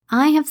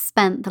I have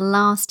spent the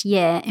last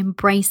year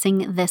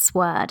embracing this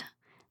word.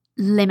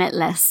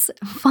 Limitless,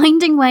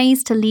 finding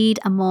ways to lead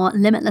a more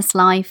limitless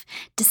life,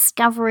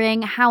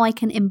 discovering how I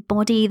can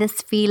embody this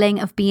feeling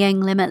of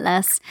being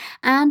limitless,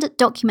 and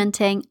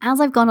documenting as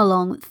I've gone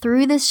along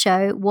through this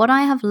show what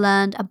I have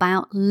learned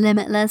about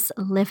limitless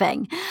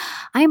living.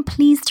 I am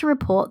pleased to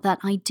report that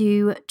I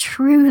do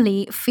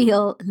truly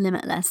feel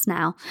limitless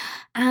now.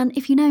 And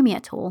if you know me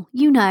at all,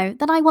 you know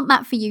that I want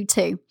that for you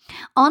too.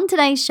 On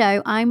today's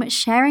show, I'm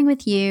sharing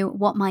with you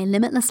what my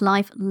limitless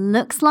life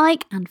looks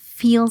like and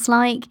feels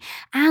like,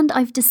 and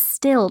I've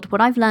distilled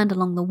what I've learned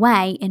along the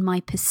way in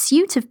my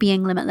pursuit of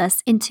being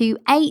limitless into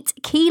 8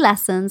 key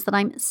lessons that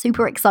I'm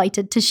super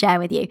excited to share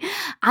with you.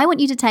 I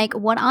want you to take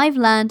what I've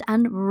learned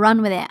and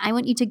run with it. I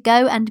want you to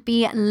go and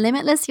be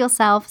limitless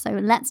yourself. So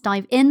let's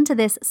dive into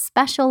this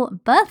special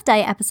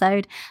birthday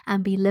episode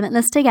and be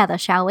limitless together,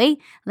 shall we?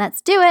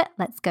 Let's do it.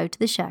 Let's go to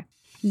the show.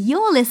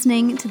 You're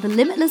listening to the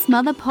Limitless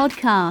Mother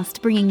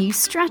podcast, bringing you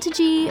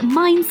strategy,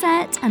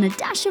 mindset, and a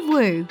dash of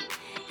woo.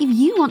 If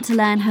you want to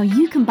learn how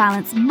you can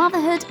balance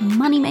motherhood and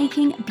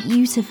money-making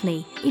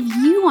beautifully, if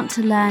you want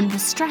to learn the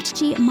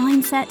strategy,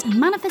 mindset, and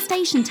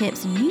manifestation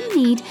tips you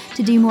need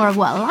to do more of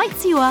what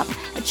lights you up,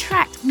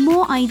 attract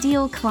more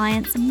ideal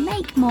clients,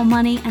 make more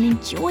money, and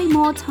enjoy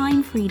more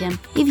time freedom,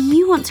 if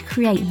you want to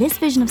create this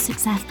vision of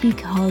success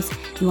because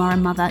you are a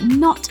mother,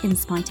 not in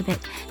spite of it,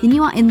 then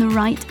you are in the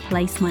right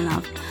place, my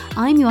love.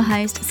 I'm your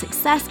host,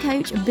 success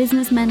coach,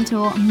 business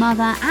mentor,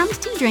 mother, and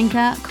tea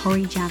drinker,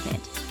 Corey Javid.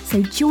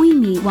 So join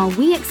me while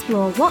we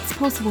explore what's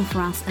possible for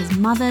us as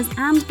mothers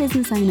and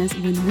business owners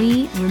when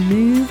we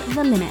remove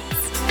the limits.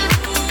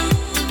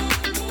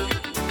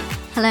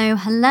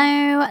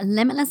 Hello,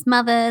 Limitless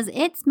Mothers.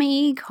 It's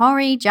me,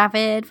 Corey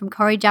Javid from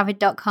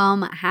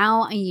CoreyJavid.com.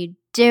 How are you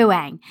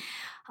doing?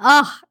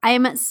 Oh,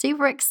 I'm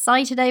super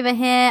excited over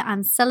here.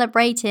 I'm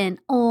celebrating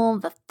all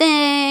the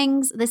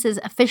things. This is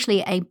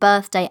officially a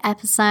birthday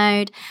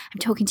episode. I'm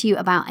talking to you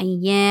about a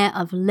year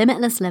of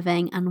limitless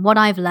living and what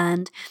I've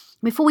learned.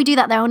 Before we do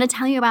that, though, I want to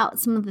tell you about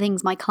some of the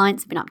things my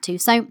clients have been up to.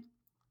 So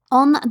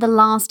on the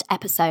last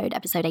episode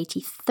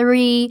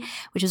 83,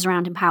 which was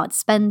around empowered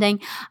spending,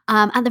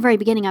 at the very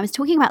beginning, I was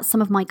talking about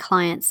some of my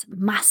clients'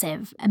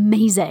 massive,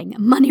 amazing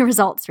money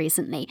results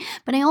recently.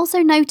 But I also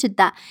noted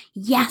that,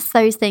 yes,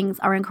 those things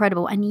are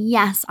incredible. And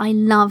yes, I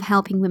love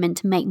helping women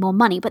to make more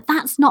money, but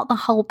that's not the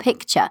whole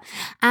picture.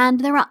 And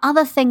there are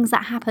other things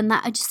that happen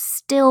that are just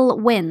still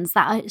wins,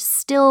 that are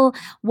still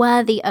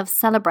worthy of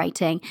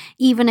celebrating,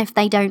 even if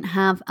they don't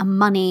have a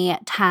money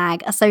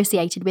tag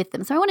associated with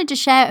them. So I wanted to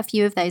share a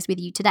few of those with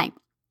you today.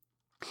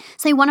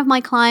 So one of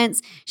my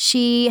clients,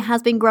 she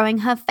has been growing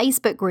her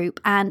Facebook group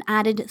and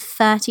added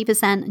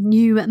 30%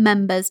 new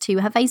members to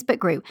her Facebook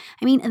group.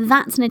 I mean,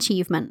 that's an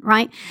achievement,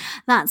 right?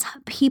 That's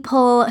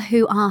people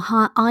who are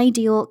her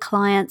ideal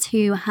clients,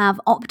 who have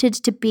opted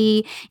to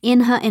be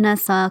in her inner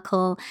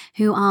circle,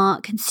 who are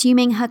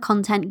consuming her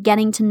content,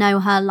 getting to know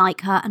her,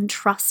 like her, and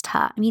trust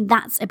her. I mean,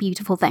 that's a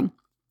beautiful thing.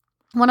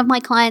 One of my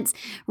clients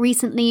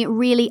recently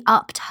really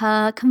upped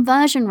her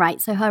conversion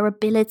rate, so her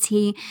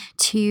ability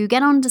to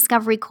get on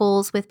discovery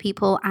calls with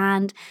people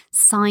and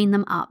sign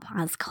them up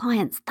as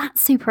clients.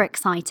 That's super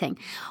exciting.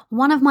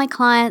 One of my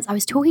clients, I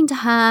was talking to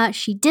her,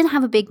 she did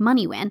have a big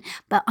money win,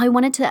 but I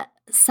wanted to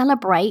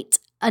celebrate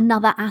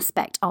another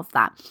aspect of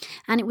that.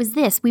 And it was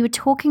this, we were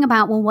talking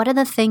about, well, what are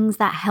the things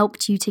that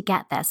helped you to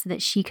get there so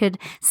that she could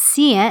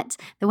see it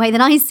the way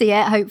that I see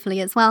it,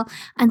 hopefully as well,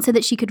 and so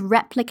that she could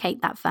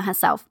replicate that for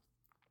herself.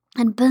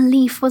 And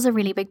belief was a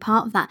really big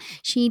part of that.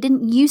 She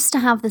didn't used to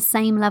have the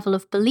same level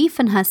of belief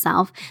in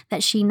herself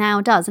that she now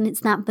does. And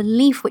it's that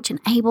belief which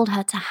enabled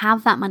her to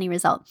have that money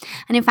result.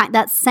 And in fact,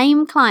 that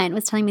same client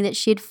was telling me that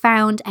she had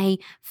found a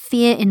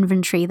fear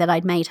inventory that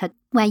I'd made her,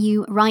 where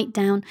you write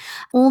down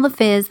all the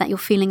fears that you're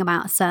feeling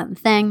about a certain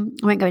thing.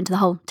 I won't go into the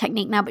whole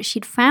technique now, but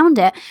she'd found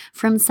it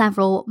from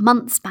several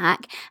months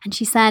back. And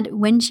she said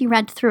when she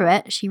read through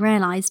it, she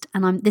realized,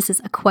 and this is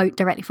a quote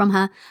directly from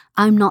her,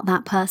 "I'm not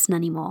that person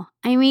anymore."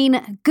 I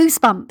mean,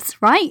 goosebumps,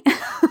 right?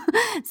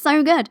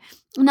 So good.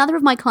 Another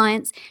of my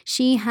clients,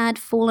 she had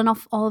fallen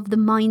off of the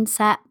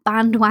mindset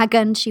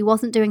bandwagon. She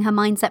wasn't doing her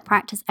mindset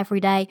practice every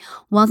day,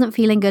 wasn't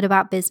feeling good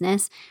about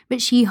business,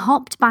 but she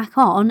hopped back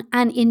on,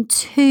 and in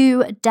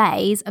 2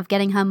 days of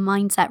getting her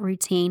mindset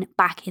routine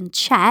back in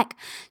check,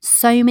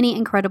 so many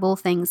incredible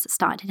things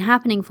started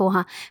happening for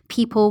her.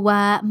 People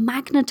were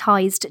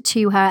magnetized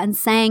to her and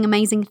saying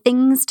amazing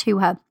things to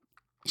her.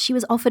 She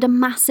was offered a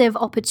massive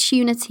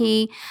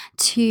opportunity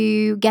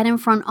to get in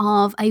front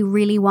of a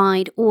really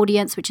wide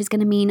audience, which is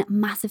going to mean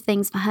massive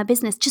things for her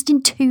business just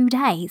in 2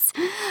 days.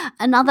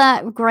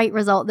 Another great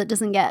result that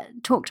doesn't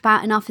get talked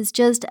about enough is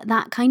just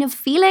that kind of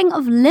feeling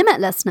of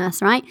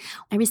limitlessness, right?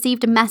 I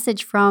received a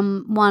message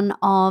from one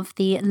of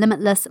the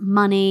Limitless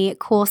Money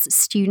course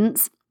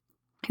students.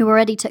 who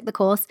already took the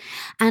course,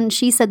 and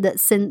she said that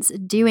since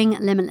doing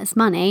Limitless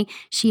Money,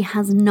 she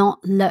has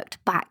not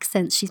looked back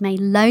since. She's made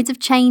loads of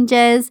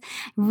changes,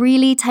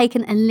 really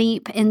taken a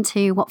leap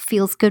into what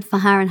feels good for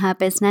her and her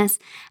business,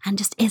 and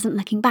just isn't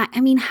looking back.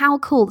 I mean, how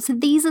cool. So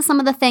these are some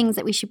of the things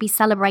that we should be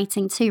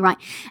celebrating too, right?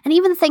 And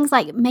even things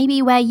like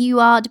maybe where you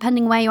are,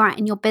 depending where you're at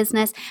in your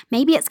business,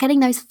 maybe it's getting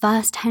those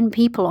first 10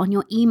 people on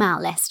your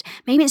email list.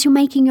 Maybe it's you're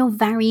making your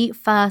very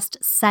first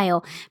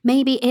sale.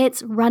 Maybe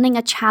it's running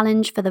a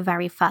challenge for the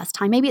very first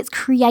time. Maybe it's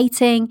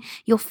creating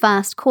your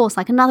first course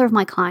like another of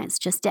my clients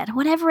just did.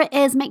 Whatever it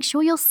is, make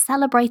sure you're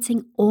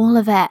celebrating all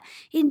of it.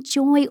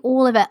 Enjoy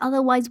all of it.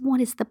 Otherwise, what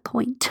is the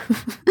point?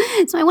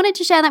 So I wanted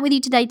to share that with you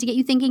today to get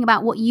you thinking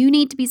about what you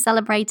need to be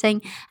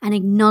celebrating and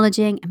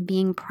acknowledging and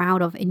being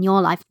proud of in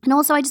your life. And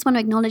also, I just want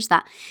to acknowledge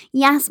that,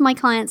 yes, my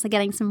clients are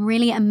getting some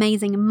really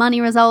amazing money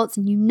results.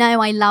 And you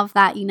know I love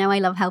that. You know I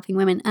love helping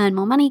women earn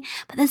more money.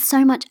 But there's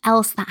so much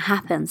else that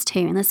happens too.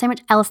 And there's so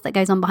much else that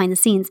goes on behind the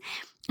scenes.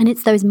 And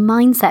it's those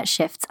mindset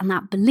shifts and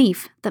that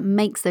belief that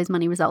makes those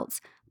money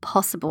results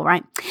possible,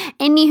 right?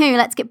 Anywho,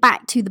 let's get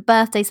back to the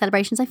birthday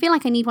celebrations. I feel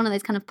like I need one of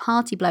those kind of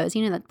party blowers,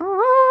 you know, that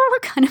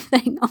kind of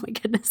thing. Oh my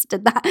goodness,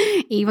 did that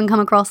even come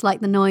across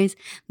like the noise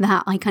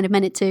that I kind of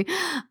meant it to?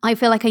 I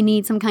feel like I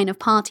need some kind of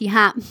party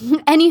hat.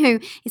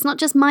 Anywho, it's not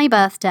just my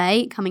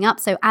birthday coming up.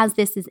 So as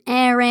this is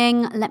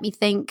airing, let me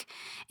think,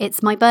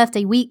 it's my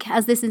birthday week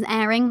as this is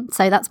airing.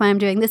 So that's why I'm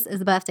doing this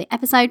as a birthday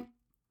episode.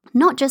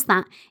 Not just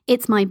that,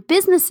 it's my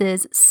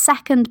business's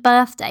second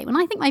birthday. When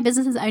I think my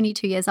business is only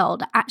 2 years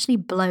old, it actually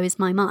blows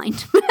my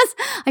mind because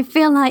I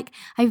feel like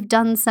I've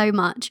done so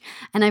much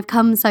and I've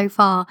come so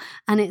far,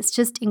 and it's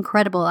just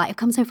incredible. Like, I've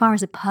come so far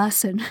as a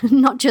person,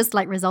 not just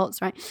like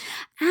results, right?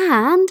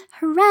 And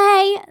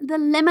hooray, the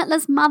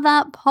Limitless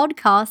Mother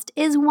podcast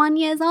is 1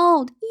 year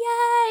old.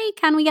 Yay!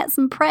 Can we get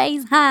some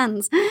praise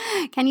hands?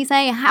 Can you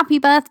say happy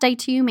birthday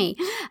to me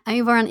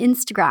over on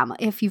Instagram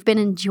if you've been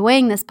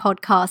enjoying this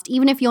podcast,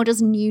 even if you're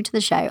just new to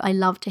the show? I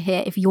love to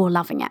hear if you're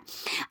loving it.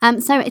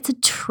 So it's a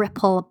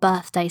triple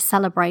birthday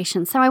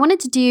celebration. So I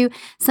wanted to do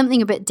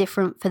something a bit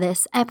different for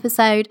this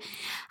episode.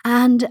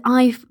 And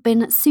I've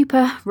been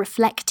super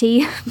reflecty.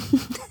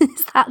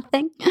 Is that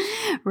thing?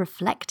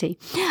 Reflecty.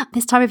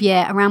 This time of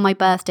year around my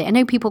birthday. I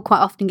know people quite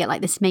often get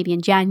like this maybe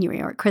in January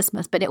or at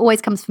Christmas, but it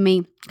always comes for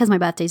me, because my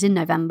birthday's in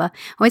November,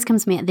 it always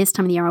comes for me at this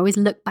time of the year. I always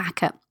look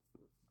back at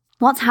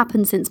what's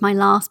happened since my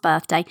last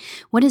birthday.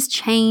 What has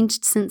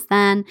changed since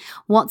then?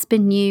 What's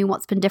been new?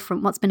 What's been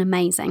different? What's been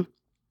amazing?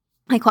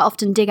 I quite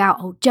often dig out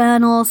old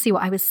journals, see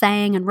what I was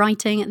saying and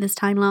writing at this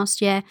time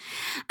last year.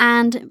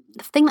 And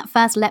the thing that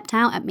first leapt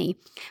out at me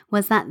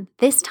was that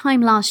this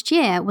time last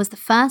year was the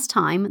first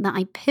time that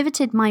I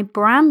pivoted my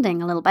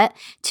branding a little bit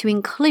to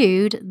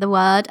include the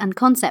word and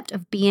concept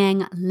of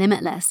being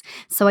limitless.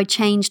 So I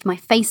changed my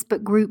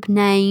Facebook group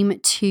name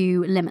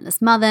to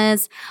Limitless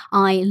Mothers.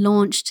 I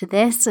launched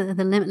this, the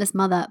Limitless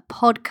Mother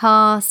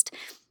podcast,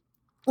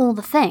 all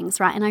the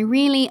things, right? And I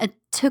really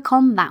took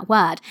on that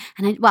word,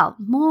 and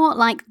more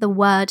like the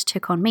word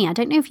took on me. I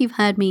don't know if you've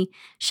heard me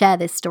share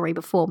this story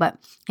before, but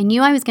I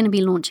knew I was going to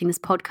be launching this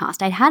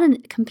podcast. I had a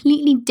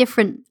completely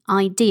different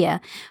idea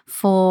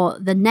for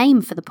the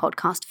name for the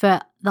podcast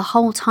for the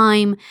whole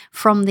time,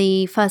 from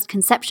the first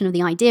conception of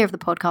the idea of the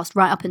podcast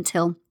right up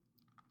until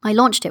I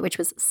launched it, which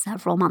was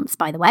several months,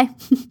 by the way.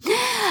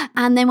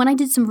 And then when I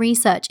did some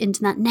research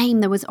into that name,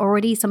 there was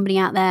already somebody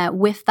out there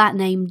with that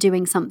name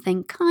doing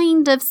something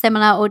kind of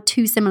similar, or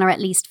too similar at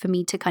least, for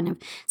me to kind of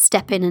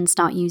step in and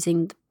start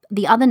using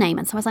the other name.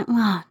 And so I was like,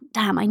 oh,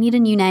 damn, I need a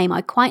new name.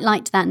 I quite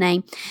liked that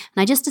name.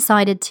 And I just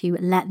decided to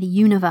let the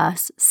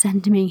universe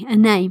send me a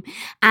name.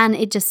 And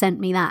it just sent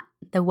me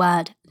the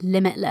word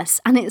limitless.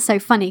 And it's so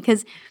funny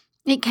because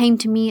it came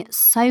to me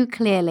so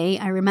clearly.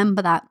 I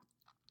remember that.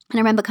 And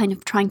I remember kind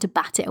of trying to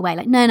bat it away,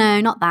 like, no,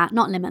 not that,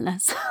 not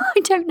limitless. I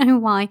don't know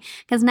why,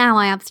 because now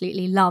I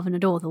absolutely love and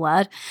adore the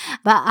word.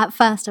 But at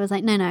first I was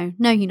like, no,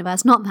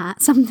 universe, not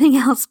that, something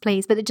else,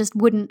 please. But it just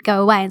wouldn't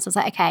go away. And so I was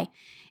like, okay,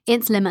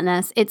 it's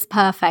limitless. It's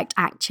perfect,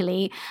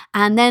 actually.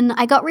 And then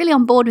I got really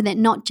on board with it,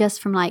 not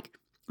just from like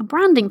a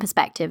branding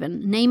perspective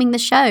and naming the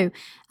show,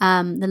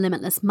 the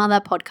Limitless Mother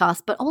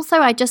podcast, but also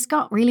I just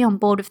got really on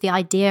board with the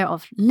idea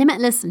of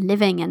limitless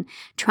living and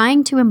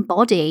trying to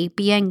embody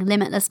being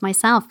limitless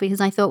myself,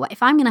 because I thought, well,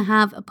 if I'm going to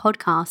have a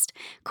podcast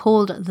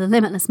called The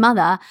Limitless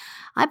Mother,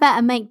 I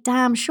better make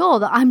damn sure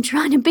that I'm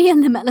trying to be a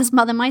limitless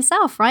mother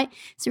myself, right?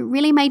 So it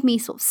really made me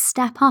sort of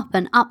step up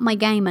and up my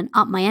game and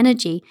up my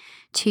energy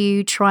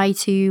to try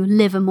to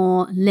live a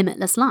more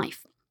limitless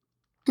life.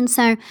 And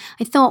so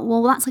I thought,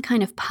 well, that's a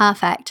kind of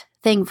perfect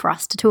thing for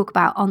us to talk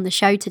about on the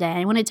show today.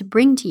 I wanted to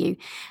bring to you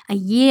a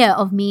year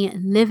of me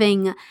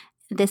living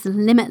this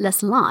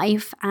limitless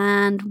life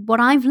and what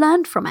I've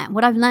learned from it,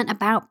 what I've learned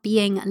about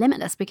being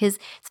limitless, because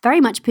it's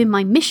very much been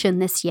my mission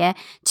this year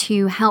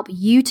to help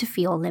you to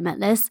feel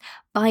limitless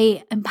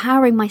by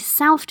empowering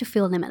myself to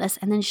feel limitless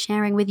and then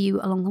sharing with you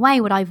along the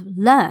way what I've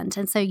learned.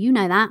 And so you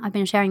know that I've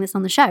been sharing this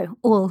on the show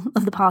all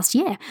of the past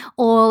year,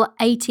 all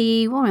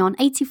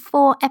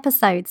 84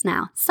 episodes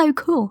now. So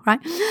cool, right?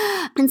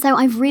 And so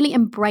I've really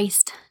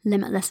embraced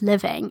limitless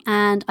living,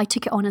 and I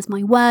took it on as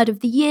my word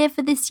of the year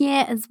for this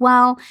year as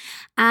well.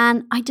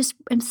 And I just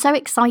am so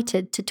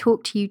excited to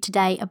talk to you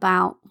today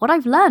about what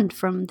I've learned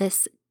from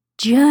this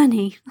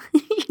journey.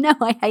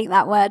 I hate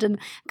that word and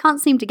can't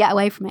seem to get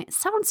away from it. It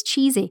sounds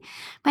cheesy.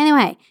 By the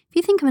way, if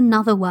you think of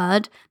another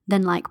word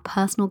than like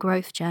personal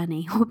growth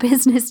journey or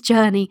business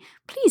journey,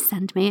 please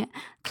send me it.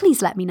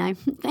 Please let me know.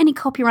 If any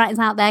copywriters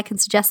out there can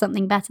suggest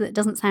something better that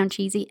doesn't sound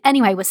cheesy.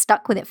 Anyway, we're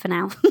stuck with it for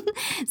now.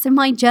 So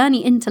my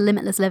journey into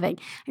limitless living,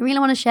 I really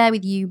want to share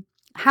with you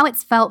how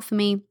it's felt for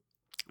me,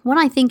 what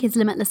I think is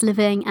limitless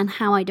living and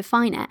how I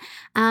define it,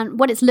 and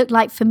what it's looked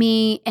like for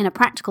me in a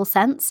practical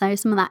sense. So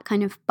some of that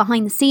kind of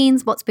behind the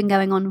scenes, what's been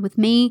going on with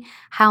me,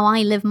 how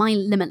I live my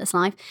limitless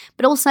life.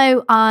 But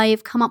also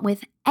I've come up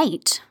with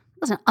 8.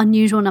 That's an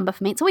unusual number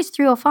for me. It's always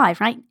 3 or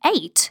 5, right?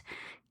 8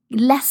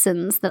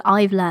 lessons that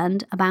I've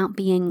learned about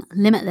being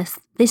limitless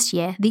this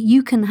year that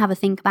you can have a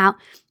think about,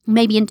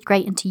 maybe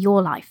integrate into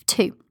your life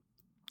too.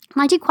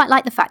 And I do quite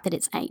like the fact that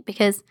it's 8,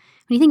 because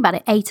when you think about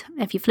it, 8,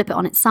 if you flip it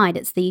on its side,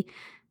 it's the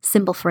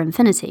symbol for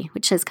infinity,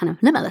 which is kind of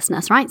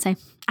limitlessness, right? So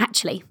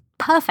actually,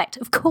 perfect.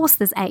 Of course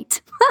there's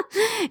 8.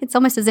 It's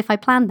almost as if I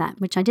planned that,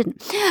 which I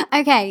didn't.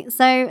 Okay,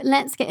 so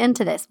let's get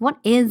into this. What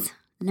is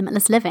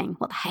limitless living?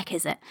 What the heck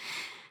is it?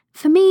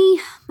 For me,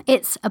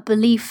 it's a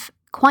belief,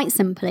 quite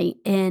simply,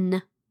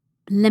 in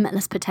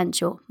limitless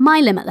potential,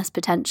 my limitless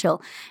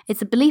potential.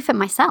 It's a belief in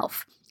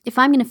myself. If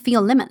I'm going to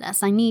feel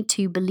limitless, I need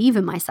to believe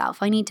in myself.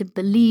 I need to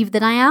believe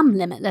that I am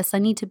limitless. I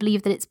need to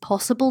believe that it's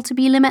possible to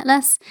be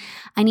limitless.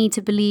 I need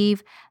to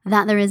believe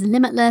that there is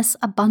limitless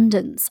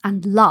abundance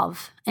and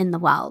love in the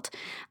world.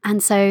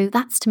 And so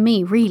that's, to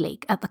me, really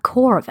at the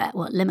core of it,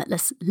 what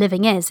limitless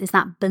living is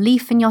that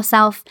belief in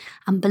yourself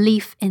and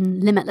belief in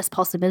limitless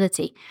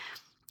possibility.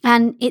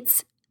 And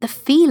it's the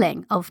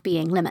feeling of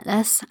being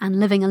limitless and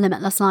living a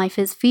limitless life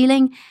is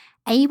feeling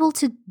able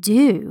to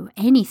do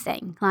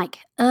anything, like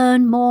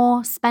earn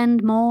more,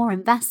 spend more,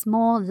 invest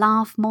more,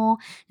 laugh more,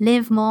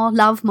 live more,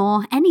 love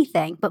more,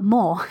 anything but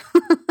more.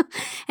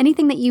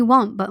 Anything that you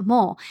want but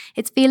more.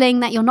 It's feeling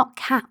that you're not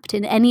capped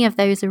in any of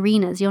those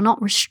arenas. You're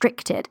not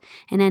restricted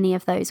in any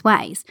of those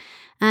ways.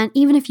 And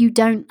even if you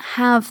don't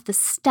have the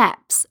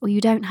steps, or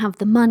you don't have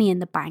the money in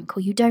the bank,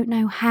 or you don't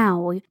know how,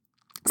 or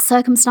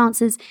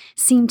circumstances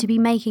seem to be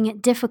making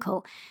it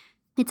difficult,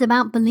 it's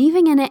about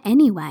believing in it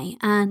anyway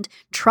and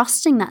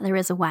trusting that there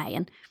is a way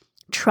and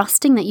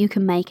trusting that you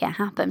can make it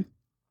happen.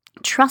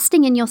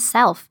 Trusting in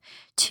yourself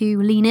to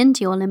lean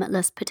into your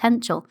limitless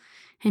potential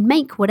and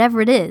make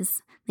whatever it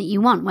is that you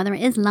want, whether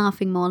it is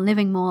laughing more,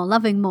 living more,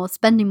 loving more,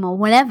 spending more,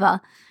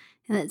 whatever,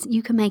 that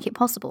you can make it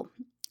possible.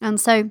 And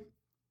so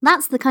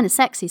that's the kind of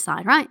sexy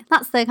side, right?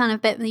 That's the kind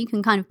of bit that you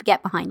can kind of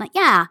get behind. Like,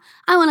 yeah,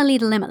 I want to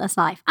lead a limitless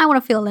life. I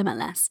want to feel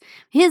limitless.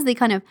 Here's the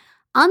kind of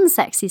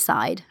unsexy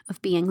side of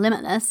being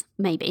limitless.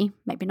 Maybe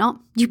not.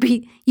 You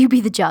be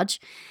the judge.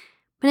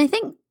 But I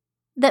think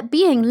that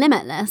being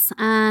limitless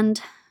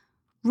and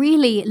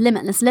really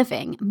limitless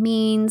living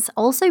means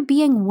also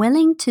being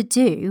willing to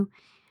do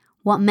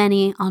what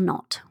many are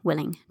not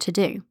willing to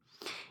do.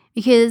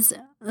 Because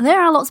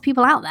there are lots of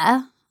people out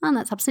there, and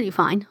that's absolutely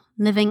fine,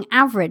 living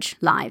average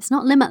lives,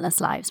 not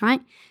limitless lives, right?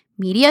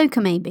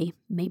 Mediocre maybe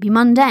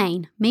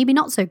mundane, maybe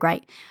not so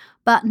great,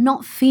 but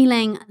not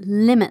feeling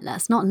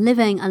limitless, not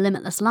living a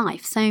limitless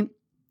life. So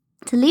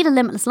to lead a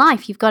limitless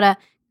life, you've got to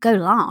go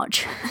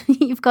large.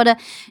 You've got to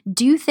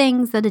do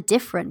things that are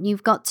different.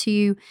 You've got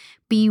to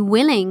be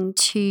willing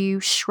to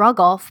shrug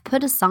off,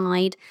 put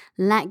aside,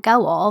 let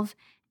go of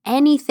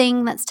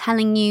anything that's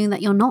telling you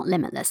that you're not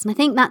limitless. And I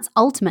think that's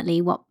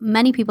ultimately what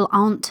many people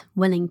aren't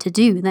willing to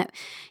do, that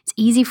it's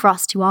easy for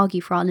us to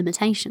argue for our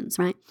limitations,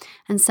 right?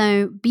 And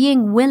so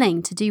being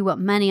willing to do what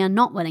many are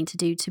not willing to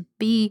do, to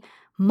be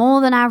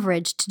more than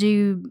average, to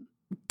do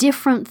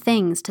different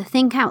things, to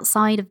think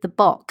outside of the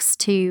box,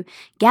 to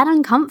get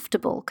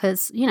uncomfortable,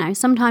 because,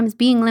 sometimes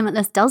being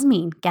limitless does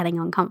mean getting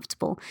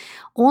uncomfortable.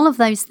 All of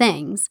those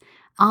things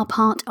are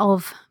part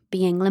of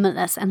being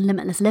limitless and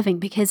limitless living,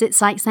 because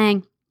it's like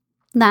saying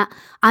that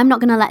I'm not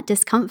going to let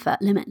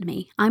discomfort limit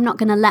me. I'm not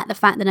going to let the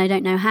fact that I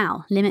don't know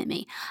how limit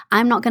me.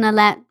 I'm not going to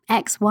let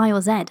X, Y, or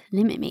Z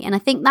limit me. And I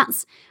think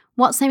that's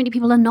what so many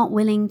people are not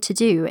willing to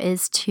do,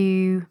 is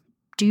to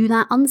do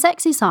that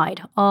unsexy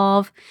side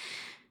of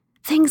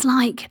things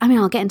like,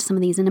 I'll get into some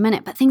of these in a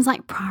minute, but things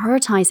like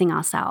prioritizing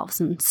ourselves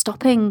and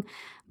stopping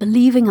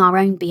believing our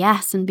own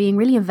BS and being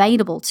really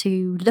available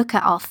to look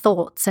at our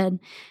thoughts and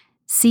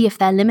see if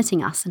they're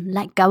limiting us and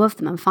let go of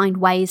them and find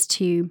ways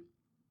to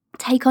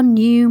take on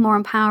new, more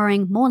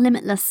empowering, more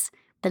limitless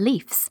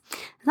beliefs.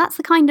 That's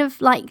the kind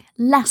of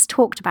less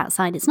talked about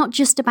side. It's not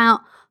just about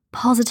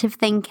positive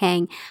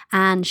thinking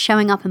and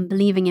showing up and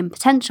believing in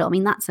potential.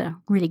 That's a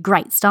really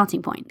great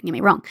starting point, don't get me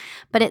wrong.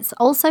 But it's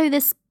also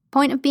this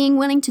point of being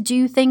willing to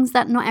do things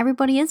that not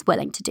everybody is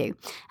willing to do.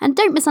 And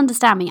don't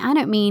misunderstand me. I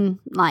don't mean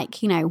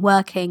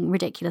working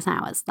ridiculous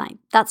hours.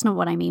 That's not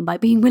what I mean by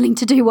being willing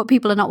to do what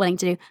people are not willing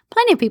to do.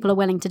 Plenty of people are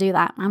willing to do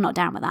that. I'm not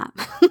down with that.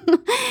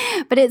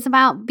 But it's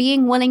about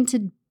being willing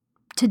to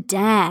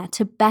dare,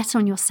 to bet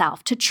on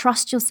yourself, to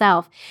trust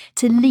yourself,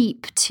 to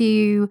leap,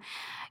 to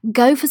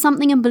go for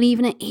something and believe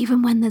in it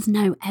even when there's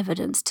no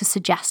evidence to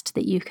suggest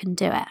that you can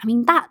do it. I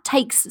mean, that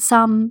takes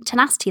some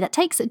tenacity. That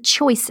takes a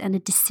choice and a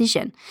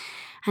decision.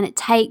 And it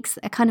takes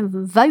a kind of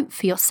vote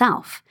for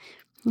yourself.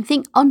 I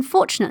think,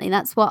 unfortunately,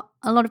 that's what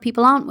a lot of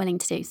people aren't willing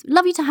to do. So I'd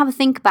love you to have a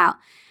think about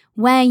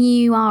where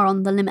you are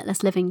on the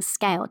limitless living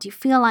scale. Do you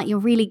feel like you're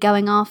really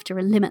going after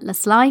a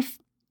limitless life?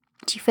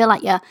 Do you feel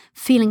like you're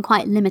feeling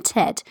quite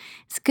limited?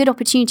 It's a good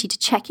opportunity to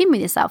check in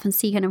with yourself and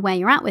see kind of where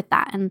you're at with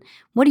that. And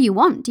what do you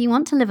want? Do you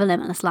want to live a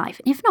limitless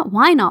life? If not,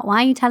 why not?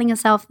 Why are you telling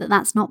yourself that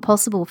that's not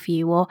possible for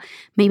you, or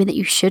maybe that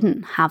you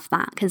shouldn't have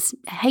that? Because,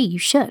 hey, you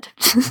should.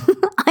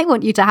 I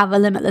want you to have a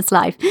limitless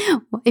life.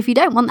 If you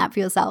don't want that for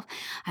yourself,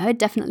 I would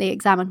definitely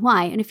examine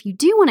why. And if you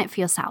do want it for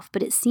yourself,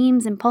 but it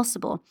seems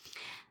impossible,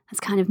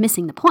 that's kind of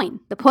missing the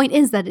point. The point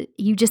is that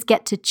you just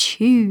get to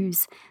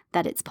choose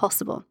that it's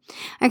possible.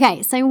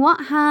 Okay, so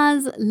what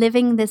has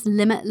living this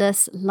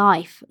limitless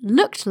life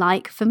looked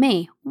like for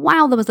me?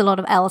 Wow, there was a lot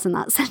of L's in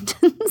that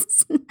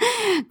sentence.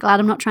 Glad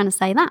I'm not trying to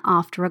say that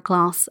after a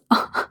glass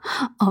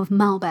of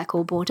Malbec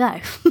or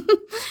Bordeaux.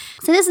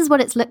 So this is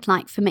what it's looked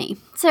like for me.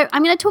 So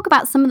I'm going to talk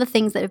about some of the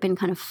things that have been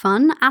kind of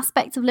fun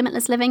aspects of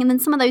limitless living, and then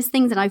some of those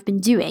things that I've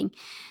been doing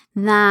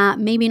that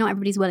maybe not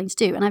everybody's willing to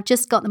do. And I've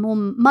just got them all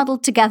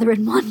muddled together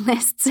in one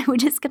list, so we're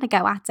just going to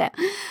go at it.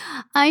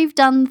 I've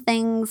done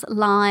things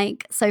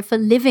like, so for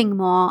living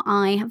more,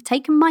 I have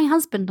taken my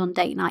husband on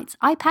date nights.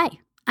 I pay.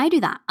 I do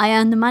that. I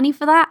earn the money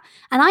for that,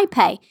 and I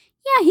pay.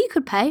 Yeah, he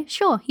could pay.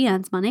 Sure, he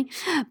earns money,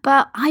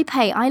 but I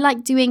pay. I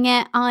like doing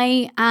it.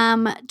 I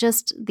am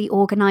just the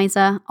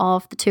organizer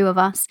of the two of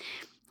us.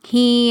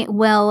 He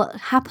will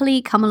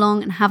happily come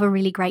along and have a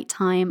really great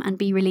time and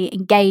be really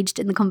engaged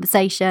in the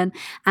conversation,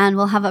 and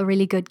we'll have a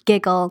really good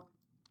giggle.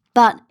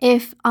 But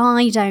if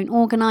I don't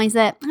organise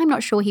it, I'm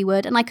not sure he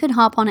would. And I could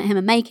harp on at him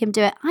and make him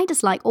do it. I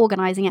just like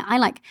organising it. I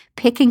like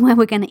picking where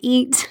we're going to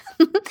eat.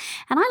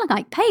 And I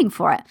like paying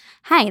for it.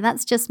 Hey,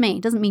 that's just me.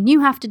 Doesn't mean you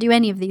have to do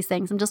any of these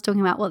things. I'm just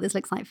talking about what this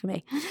looks like for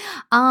me.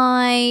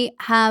 I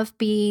have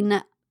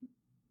been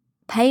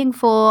paying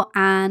for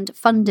and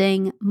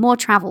funding more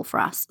travel for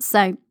us.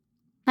 So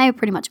I have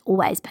pretty much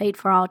always paid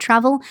for our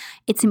travel.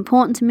 It's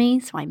important to me,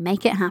 so I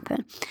make it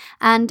happen.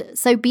 And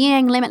so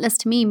being limitless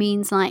to me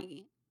means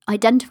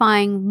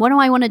identifying what do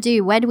I want to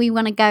do, where do we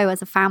want to go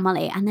as a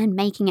family, and then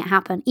making it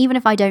happen, even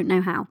if I don't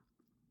know how.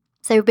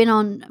 So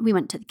we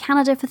went to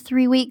Canada for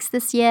 3 weeks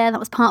this year. That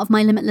was part of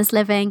my limitless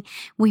living.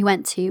 We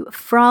went to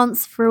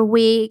France for a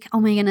week. Oh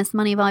my goodness,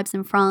 money vibes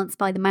in France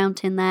by the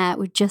mountain there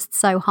were just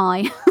so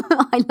high.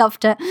 I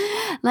loved it.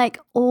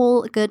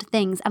 All good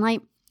things.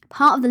 And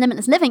part of the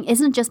limitless living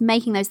isn't just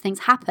making those things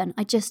happen.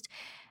 I just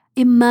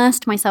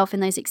immersed myself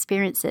in those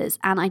experiences,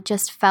 and I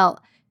just felt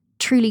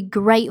truly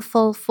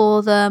grateful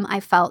for them.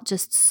 I felt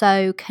just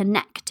so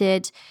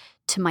connected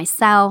to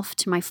myself,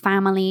 to my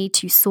family,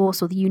 to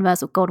source or the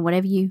universe or God,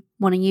 whatever you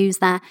want to use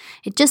there.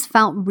 It just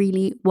felt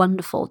really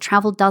wonderful.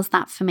 Travel does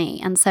that for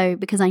me. And so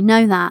because I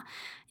know that,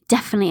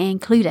 definitely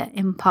include it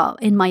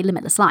in my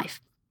limitless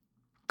life.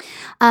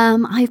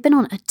 I've been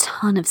on a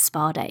ton of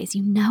spa days.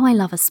 You know I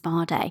love a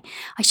spa day.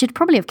 I should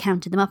probably have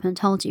counted them up and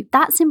told you.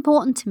 That's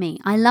important to me.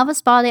 I love a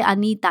spa day. I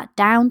need that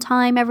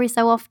downtime every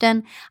so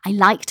often. I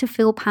like to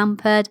feel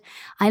pampered.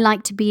 I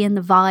like to be in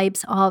the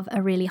vibes of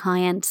a really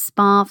high-end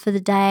spa for the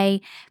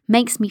day.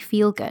 Makes me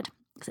feel good.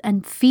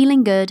 And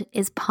feeling good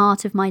is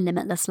part of my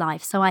limitless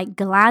life. So I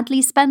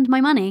gladly spend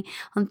my money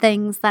on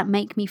things that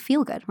make me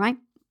feel good, right?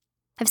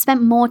 I've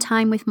spent more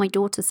time with my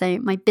daughter, so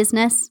my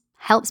business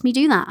helps me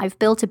do that. I've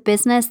built a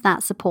business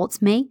that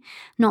supports me,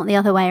 not the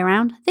other way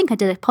around. I think I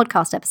did a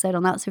podcast episode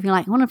on that. So if you're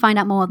I want to find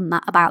out more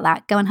about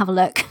that, go and have a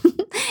look.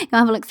 Go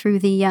have a look through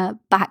the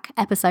back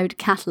episode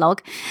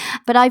catalogue.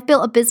 But I've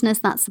built a business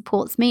that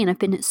supports me, and I've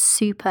been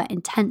super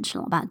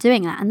intentional about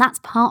doing that. And that's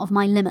part of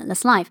my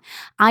limitless life.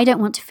 I don't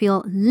want to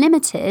feel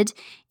limited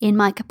in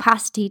my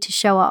capacity to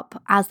show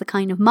up as the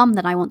kind of mum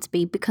that I want to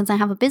be because I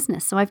have a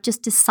business. So I've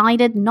just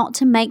decided not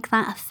to make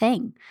that a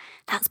thing.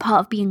 That's part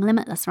of being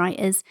limitless, right?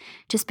 Is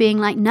just being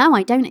no,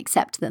 I don't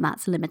accept that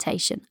that's a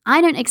limitation. I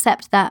don't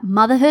accept that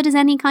motherhood is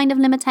any kind of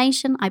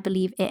limitation. I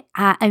believe it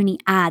only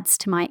adds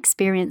to my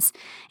experience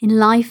in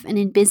life and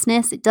in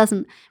business. It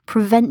doesn't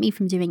prevent me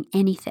from doing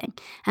anything.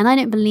 And I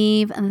don't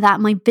believe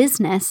that my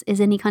business is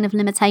any kind of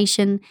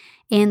limitation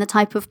in the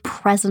type of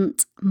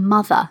present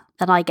mother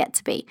that I get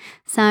to be.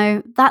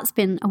 So that's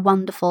been a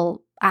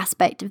wonderful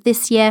aspect of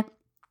this year.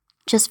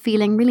 Just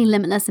feeling really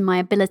limitless in my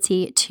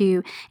ability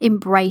to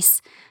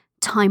embrace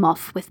time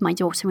off with my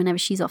daughter whenever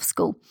she's off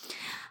school.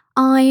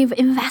 I've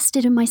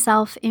invested in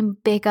myself in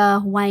bigger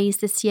ways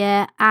this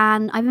year,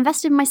 and I've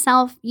invested in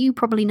myself, you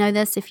probably know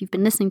this if you've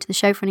been listening to the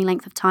show for any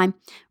length of time,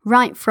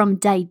 right from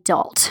day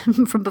dot,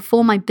 from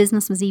before my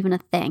business was even a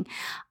thing.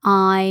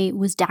 I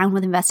was down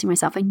with investing in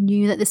myself. I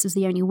knew that this was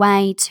the only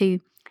way to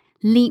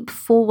leap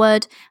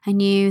forward. I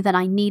knew that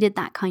I needed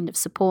that kind of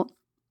support.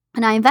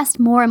 And I invest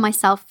more in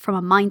myself from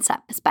a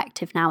mindset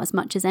perspective now as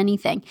much as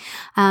anything.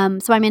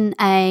 So I'm in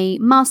a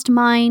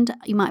mastermind.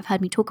 You might have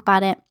heard me talk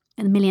about it,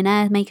 the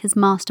Millionaire Makers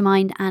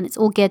Mastermind, and it's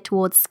all geared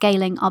towards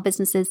scaling our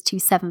businesses to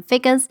 7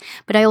 figures.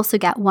 But I also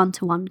get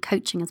one-to-one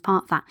coaching as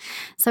part of that.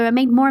 So I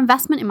made more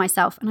investment in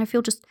myself, and I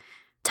feel just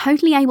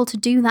totally able to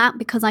do that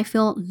because I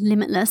feel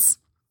limitless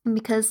and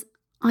because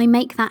I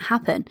make that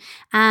happen.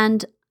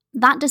 And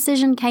that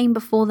decision came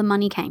before the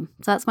money came.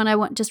 So that's when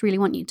I just really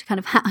want you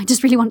to I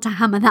just really want to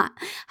hammer that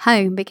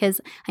home, because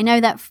I know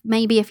that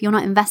maybe if you're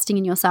not investing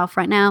in yourself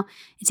right now,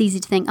 it's easy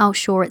to think, oh,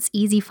 sure, it's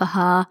easy for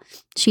her.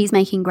 She's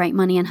making great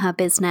money in her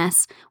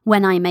business.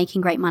 When I'm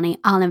making great money,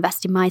 I'll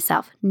invest in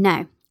myself.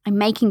 No, I'm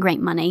making great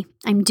money.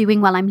 I'm doing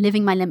well. I'm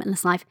living my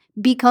limitless life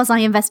because I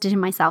invested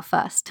in myself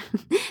first.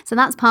 So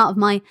that's part of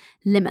my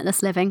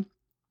limitless living.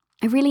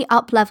 I really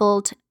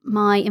up-leveled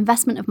my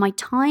investment of my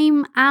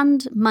time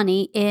and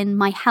money in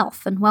my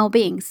health and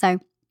well-being. So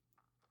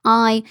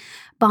I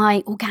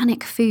buy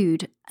organic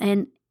food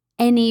in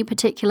any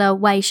particular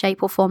way,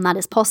 shape, or form that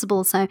is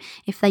possible. So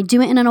if they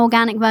do it in an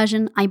organic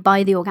version, I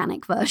buy the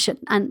organic version.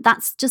 And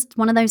that's just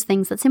one of those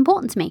things that's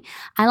important to me.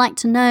 I like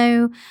to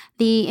know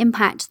the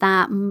impact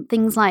that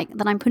things like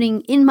that I'm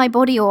putting in my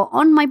body or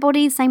on my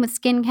body, same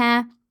with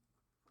skincare.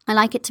 I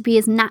like it to be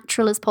as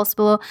natural as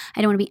possible.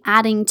 I don't want to be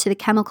adding to the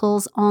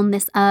chemicals on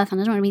this earth, and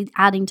I don't want to be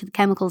adding to the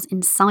chemicals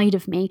inside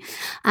of me.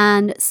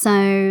 And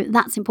so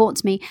that's important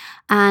to me.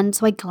 And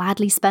so I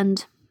gladly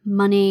spend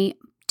money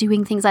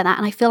doing things like that.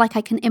 And I feel like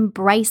I can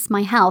embrace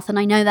my health. And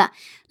I know that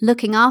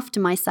looking after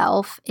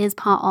myself is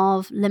part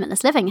of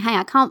limitless living. Hey,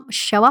 I can't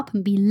show up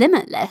and be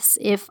limitless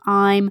if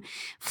I'm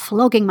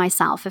flogging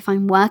myself, if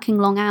I'm working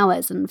long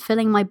hours and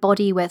filling my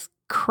body with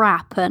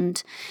crap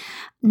and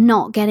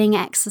not getting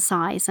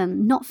exercise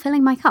and not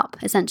filling my cup,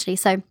 essentially.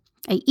 So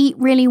I eat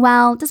really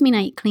well. Doesn't mean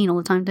I eat clean all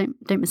the time.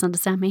 Don't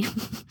misunderstand me.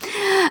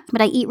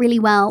 But I eat really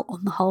well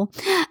on the whole.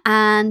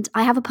 And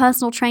I have a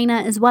personal trainer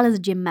as well as a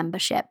gym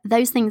membership.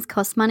 Those things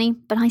cost money,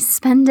 but I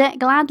spend it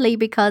gladly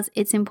because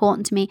it's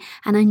important to me.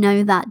 And I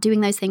know that doing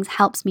those things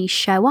helps me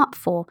show up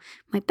for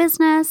my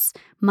business,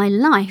 my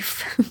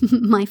life,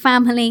 my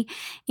family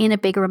in a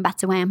bigger and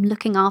better way. I'm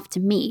looking after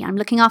me. I'm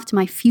looking after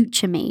my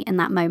future me in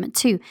that moment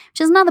too,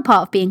 which is another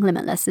part of being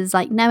limitless, is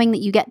like knowing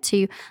that you get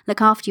to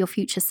look after your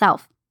future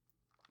self.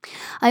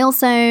 I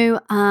also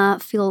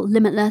feel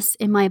limitless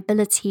in my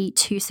ability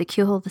to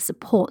secure the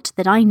support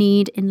that I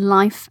need in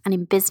life and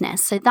in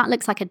business. So that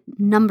looks like a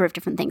number of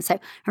different things. So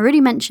I already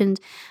mentioned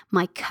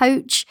my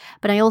coach,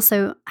 but I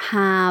also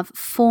have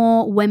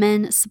 4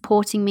 women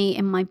supporting me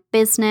in my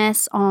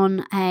business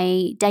on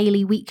a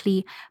daily,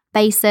 weekly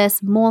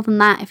basis. More than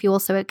that, if you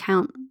also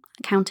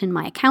count in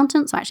my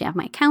accountant. So I actually have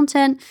my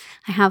accountant.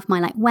 I have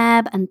my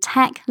web and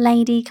tech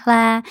lady,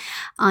 Claire.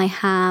 I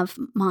have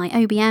my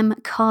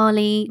OBM,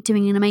 Carly,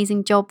 doing an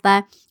amazing job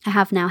there. I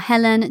have now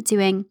Helen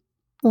doing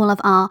all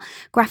of our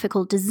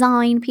graphical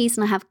design piece.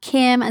 And I have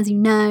Kim, as you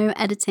know,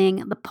 editing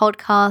the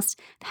podcast.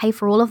 Pay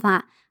for all of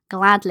that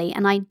gladly.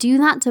 And I do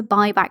that to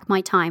buy back my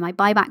time. I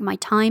buy back my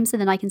time so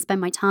that I can spend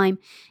my time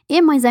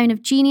in my zone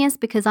of genius,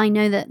 because I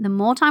know that the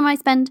more time I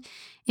spend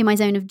in my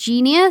zone of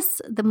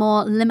genius, the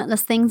more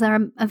limitless things are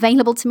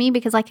available to me,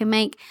 because I can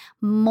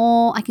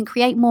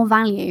create more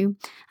value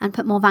and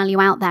put more value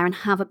out there and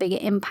have a bigger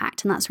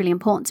impact. And that's really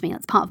important to me.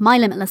 That's part of my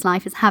limitless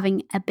life, is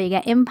having a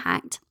bigger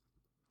impact.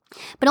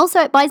 But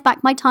also it buys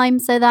back my time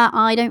so that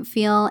I don't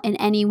feel in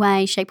any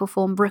way, shape or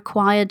form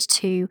required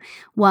to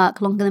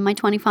work longer than my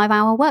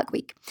 25-hour work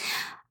week.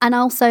 And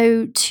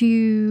also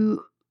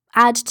to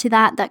add to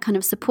that kind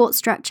of support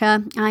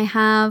structure, I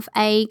have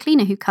a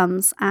cleaner who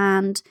comes,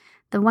 and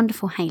the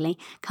wonderful Hayley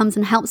comes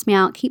and helps me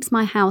out, keeps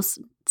my house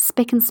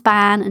spick and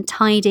span and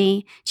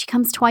tidy. She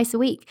comes twice a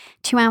week,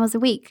 2 hours a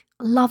week.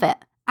 Love it.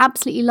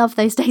 Absolutely love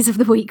those days of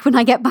the week when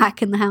I get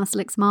back and the house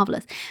looks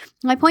marvelous.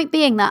 My point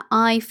being that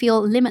I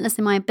feel limitless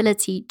in my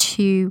ability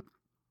to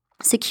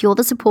secure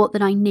the support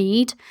that I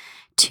need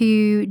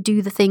to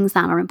do the things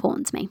that are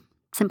important to me.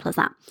 Simple as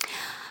that.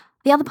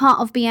 The other part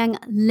of being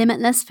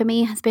limitless for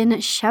me has been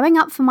showing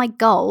up for my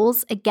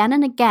goals again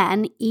and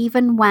again,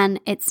 even when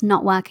it's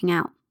not working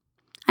out.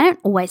 I don't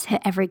always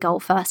hit every goal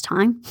first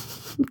time.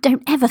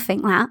 Don't ever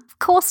think that. Of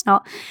course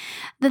not.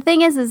 The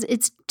thing is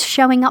it's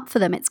showing up for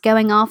them. It's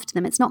going after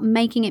them. It's not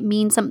making it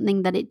mean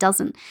something that it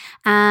doesn't.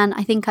 And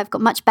I think I've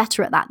got much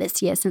better at that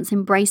this year since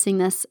embracing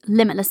this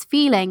limitless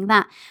feeling,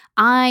 that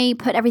I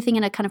put everything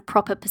in a kind of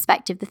proper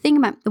perspective. The thing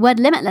about the word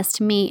limitless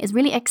to me is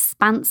really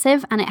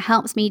expansive, and it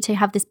helps me to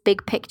have this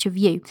big picture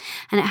view.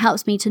 And it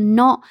helps me to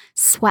not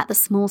sweat the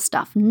small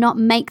stuff, not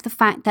make the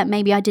fact that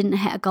maybe I didn't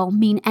hit a goal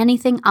mean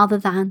anything other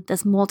than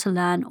there's more to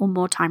learn or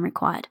more time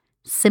required.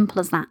 Simple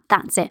as that.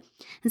 That's it.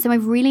 And so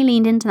I've really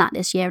leaned into that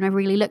this year, and I've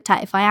really looked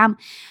at, if I am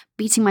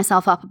beating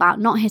myself up about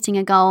not hitting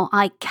a goal,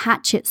 I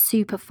catch it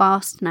super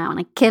fast now and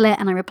I kill it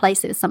and I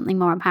replace it with something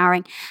more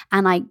empowering.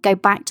 And I go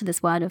back to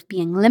this word of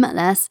being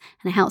limitless,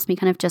 and it helps me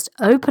kind of just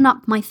open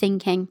up my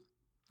thinking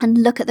and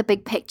look at the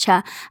big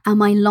picture and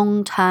my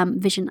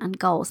long-term vision and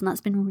goals. And that's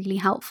been really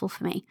helpful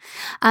for me.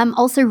 I'm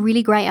also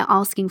really great at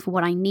asking for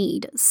what I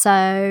need.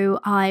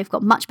 So I've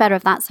got much better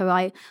at that. So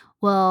I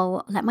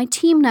will let my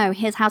team know,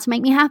 here's how to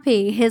make me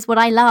happy. Here's what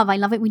I love. I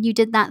love it when you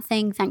did that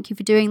thing. Thank you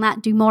for doing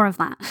that. Do more of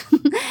that.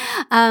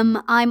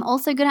 I'm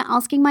also good at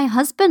asking my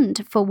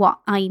husband for what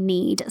I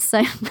need.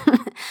 So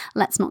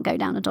let's not go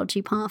down a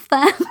dodgy path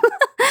there.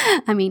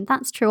 I mean,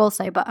 that's true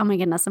also, but oh my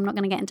goodness, I'm not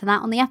going to get into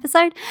that on the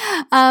episode.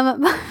 But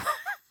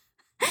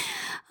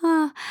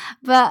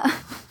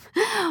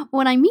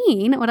what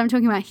I'm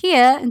talking about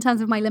here in terms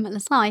of my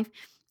limitless life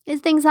is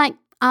things like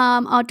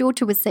our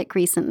daughter was sick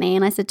recently,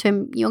 and I said to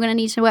him, you're going to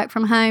need to work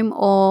from home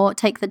or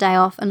take the day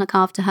off and look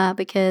after her,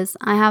 because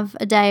I have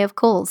a day of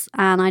calls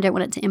and I don't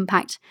want it to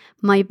impact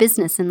my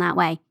business in that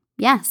way.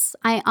 Yes,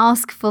 I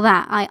ask for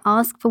that. I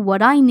ask for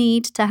what I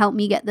need to help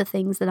me get the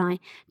things that I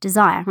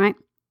desire, right?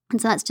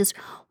 And so that's just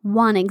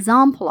one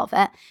example of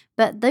it.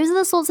 But those are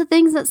the sorts of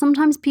things that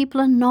sometimes people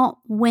are not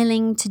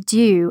willing to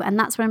do. And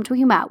that's what I'm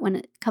talking about when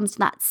it comes to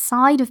that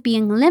side of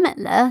being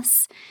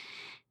limitless.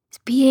 It's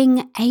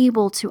being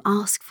able to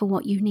ask for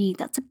what you need.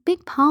 That's a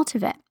big part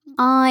of it.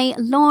 I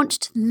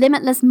launched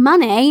Limitless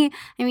Money.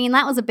 I mean,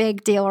 that was a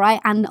big deal, right?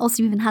 And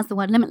also even has the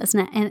word limitless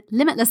in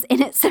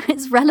it, so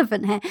it's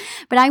relevant here.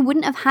 But I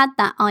wouldn't have had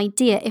that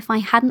idea if I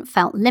hadn't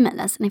felt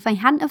limitless, and if I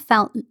hadn't have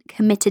felt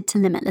committed to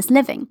limitless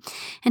living.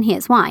 And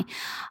here's why.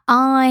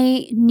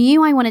 I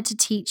knew I wanted to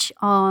teach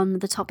on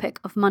the topic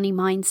of money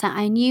mindset.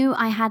 I knew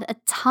I had a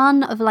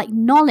ton of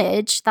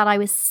knowledge that I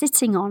was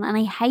sitting on, and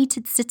I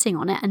hated sitting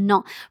on it and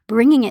not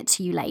bringing it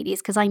to you ladies,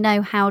 because I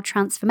know how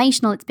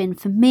transformational it's been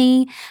for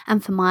me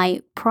and for my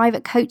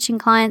private coaching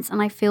clients.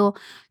 And I feel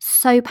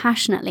so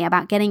passionately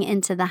about getting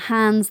into the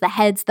hands, the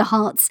heads, the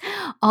hearts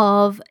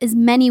of as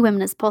many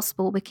women as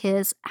possible,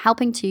 because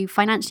helping to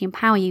financially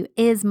empower you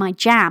is my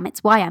jam.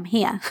 It's why I'm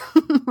here,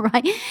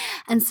 right?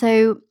 And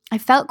so I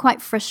felt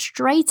quite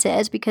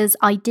frustrated because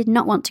I did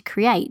not want to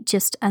create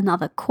just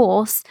another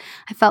course.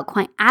 I felt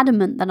quite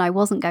adamant that I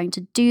wasn't going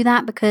to do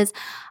that, because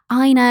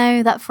I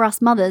know that for us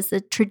mothers,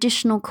 the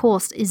traditional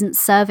course isn't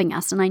serving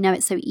us. And I know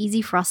it's so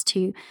easy for us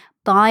to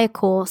buy a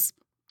course,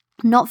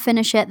 not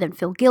finish it, then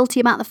feel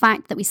guilty about the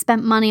fact that we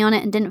spent money on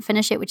it and didn't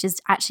finish it, which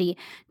is actually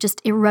just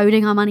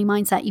eroding our money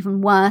mindset even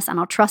worse, and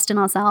our trust in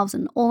ourselves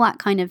and all that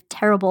kind of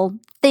terrible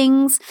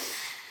things.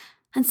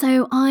 And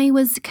so I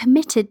was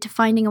committed to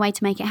finding a way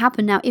to make it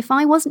happen. Now, if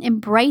I wasn't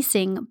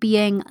embracing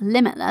being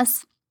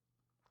limitless,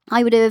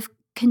 I would have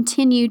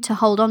continued to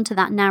hold on to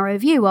that narrow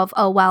view of,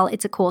 oh, well,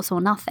 it's a course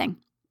or nothing.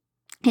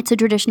 It's a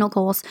traditional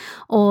course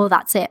or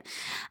that's it.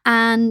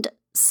 And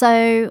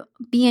so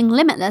being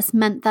limitless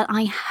meant that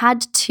I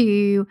had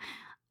to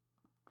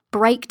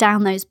break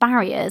down those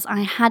barriers.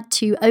 I had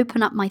to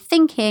open up my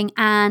thinking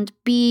and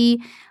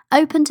be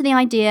open to the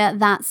idea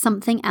that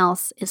something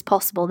else is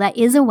possible. There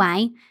is a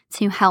way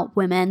to help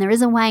women. There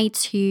is a way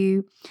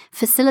to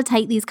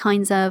facilitate these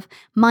kinds of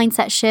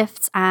mindset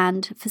shifts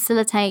and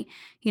facilitate,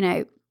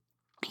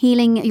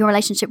 healing your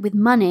relationship with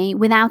money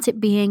without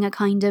it being a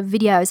kind of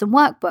videos and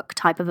workbook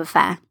type of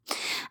affair.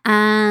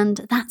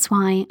 And that's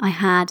why I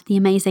had the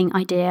amazing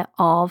idea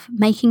of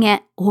making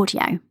it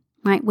audio,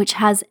 right? Which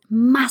has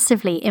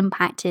massively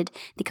impacted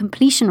the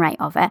completion rate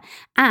of it,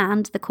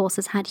 and the course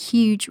has had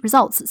huge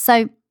results.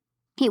 So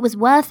it was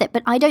worth it,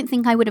 but I don't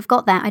think I would have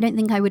got there. I don't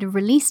think I would have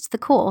released the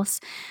course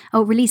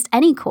or released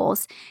any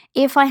course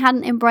if I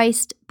hadn't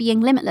embraced being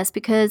limitless,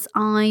 because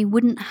I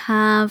wouldn't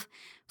have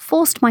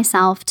forced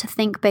myself to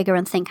think bigger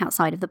and think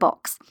outside of the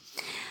box.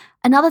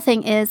 Another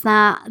thing is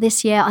that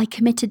this year I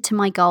committed to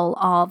my goal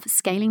of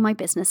scaling my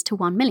business to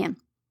 1 million.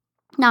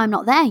 Now, I'm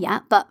not there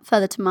yet, but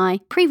further to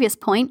my previous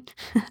point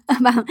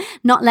about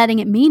not letting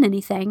it mean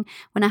anything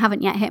when I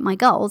haven't yet hit my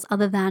goals,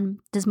 other than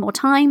there's more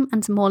time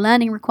and some more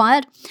learning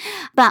required.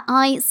 But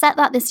I set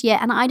that this year,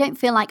 and I don't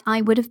feel like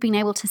I would have been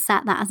able to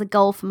set that as a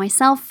goal for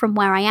myself from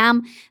where I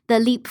am. The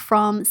leap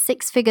from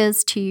 6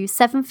 figures to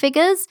 7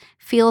 figures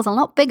feels a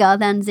lot bigger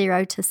than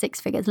 0 to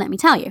 6 figures, let me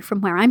tell you,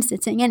 from where I'm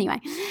sitting anyway.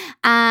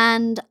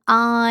 And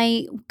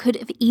I could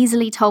have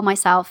easily told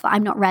myself that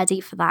I'm not ready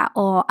for that,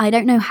 or I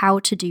don't know how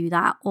to do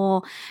that,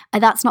 or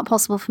that's not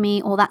possible for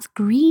me, or that's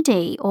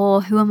greedy,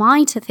 or who am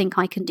I to think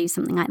I can do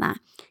something like that,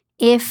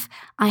 if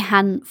I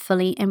hadn't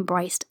fully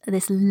embraced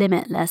this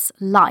limitless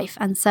life.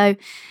 And so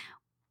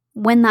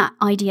when that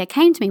idea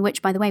came to me,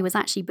 which by the way was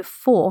actually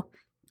before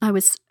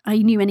I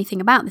knew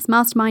anything about this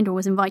mastermind or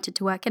was invited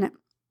to work in it,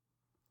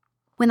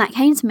 when that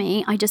came to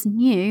me, I just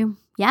knew,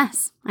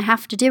 yes, I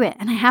have to do it.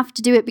 And I have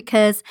to do it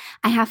because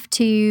I have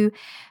to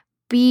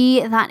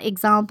be that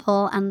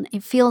example, and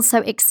it feels so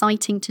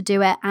exciting to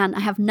do it, and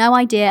I have no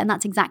idea, and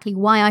that's exactly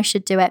why I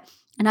should do it.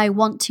 and I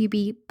want to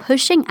be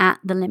pushing at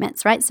the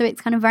limits, right? So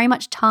it's kind of very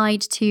much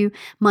tied to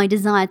my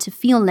desire to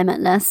feel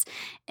limitless,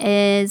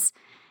 is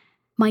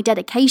my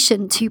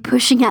dedication to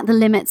pushing at the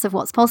limits of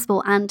what's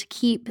possible and to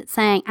keep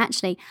saying,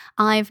 actually,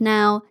 I've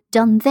now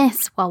done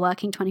this while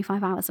working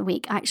 25 hours a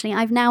week. Actually,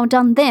 I've now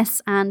done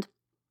this and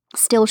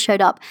still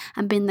showed up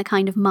and been the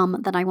kind of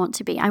mum that I want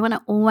to be. I want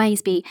to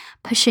always be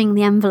pushing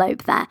the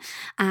envelope there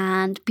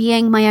and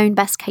being my own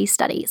best case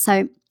study.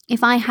 So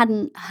if I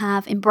hadn't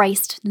have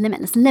embraced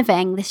limitless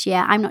living this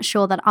year, I'm not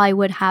sure that I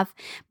would have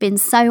been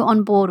so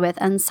on board with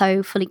and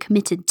so fully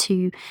committed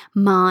to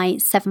my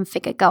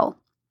 7-figure goal.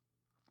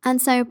 And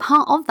so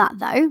part of that,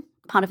 though,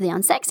 part of the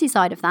unsexy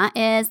side of that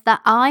is that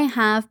I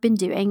have been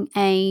doing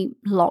a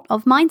lot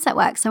of mindset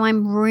work. So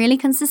I'm really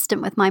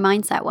consistent with my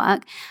mindset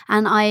work,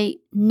 and I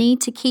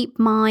need to keep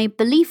my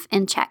belief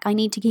in check. I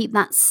need to keep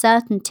that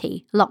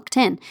certainty locked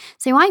in.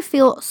 So I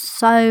feel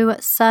so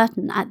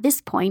certain at this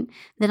point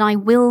that I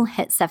will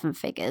hit 7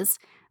 figures,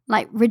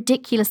 like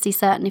ridiculously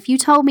certain. If you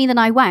told me that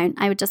I won't,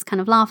 I would just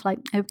kind of laugh like,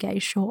 okay,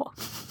 sure,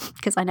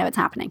 because I know it's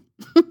happening.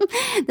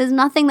 There's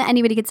nothing that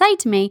anybody could say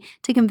to me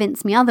to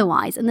convince me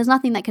otherwise. And there's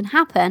nothing that can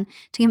happen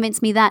to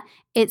convince me that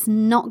it's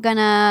not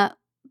gonna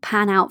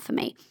pan out for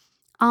me.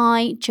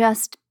 I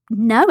just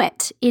know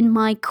it in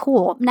my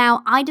core.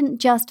 Now, I didn't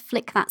just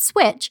flick that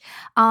switch.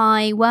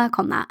 I work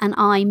on that and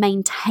I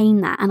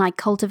maintain that and I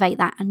cultivate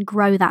that and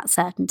grow that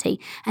certainty.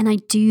 And I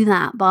do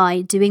that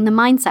by doing the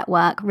mindset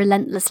work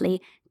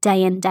relentlessly,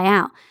 day in, day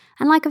out.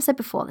 And like I've said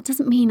before, that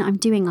doesn't mean I'm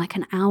doing like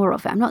an hour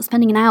of it. I'm not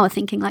spending an hour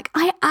thinking like,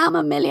 I am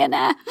a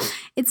millionaire.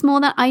 It's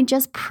more that I'm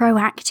just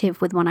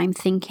proactive with what I'm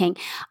thinking.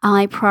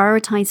 I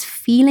prioritize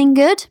feeling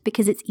good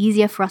because it's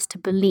easier for us to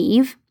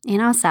believe in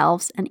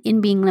ourselves and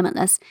in being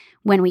limitless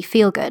when we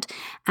feel good.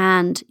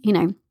 And,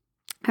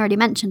 I already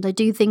mentioned I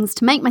do things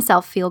to make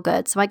myself feel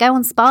good. So I go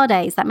on spa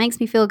days. That makes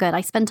me feel good.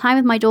 I spend time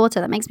with my daughter.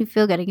 That makes me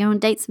feel good. I go on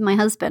dates with my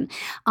husband.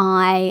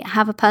 I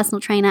have a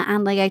personal trainer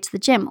and I go to the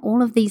gym.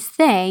 All of these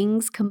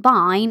things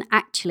combine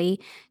actually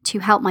to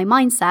help my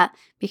mindset,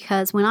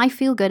 because when I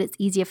feel good, it's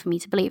easier for me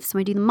to believe. So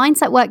I do the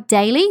mindset work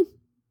daily,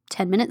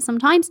 10 minutes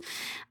sometimes.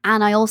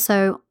 And I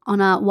also, on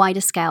a wider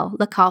scale,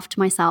 look after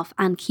myself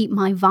and keep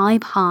my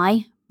vibe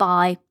high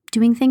by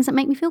doing things that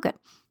make me feel good.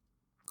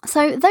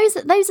 So those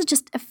are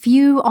just a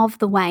few of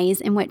the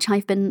ways in which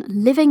I've been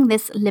living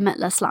this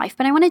limitless life.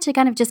 But I wanted to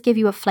kind of just give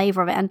you a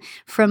flavor of it and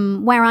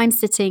from where I'm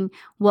sitting,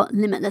 what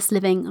limitless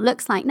living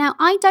looks like. Now,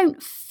 I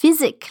don't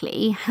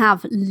physically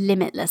have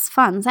limitless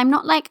funds. I'm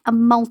not like a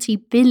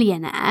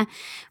multi-billionaire,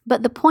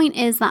 but the point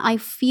is that I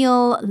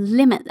feel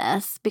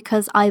limitless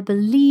because I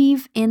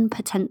believe in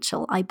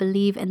potential. I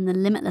believe in the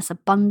limitless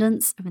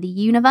abundance of the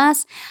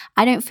universe.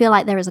 I don't feel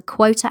like there is a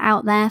quota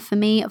out there for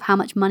me of how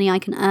much money I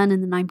can earn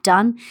and then I'm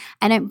done.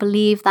 I don't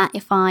believe that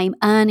if I'm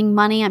earning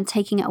money, I'm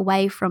taking it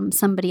away from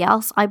somebody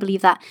else. I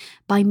believe that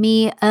by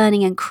me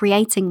earning and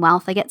creating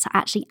wealth, I get to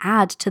actually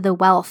add to the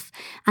wealth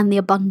and the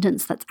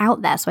abundance that's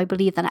out there. So I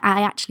believe that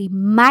I actually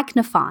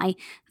magnify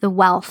the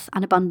wealth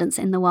and abundance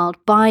in the world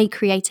by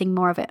creating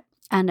more of it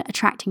and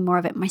attracting more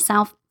of it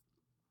myself.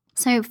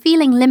 So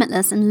feeling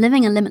limitless and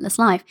living a limitless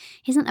life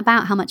isn't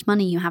about how much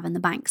money you have in the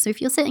bank. So if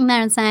you're sitting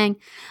there and saying,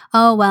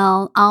 oh,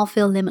 well, I'll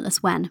feel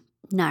limitless when?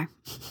 No.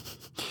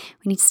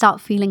 We need to start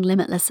feeling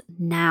limitless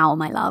now,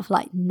 my love,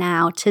 like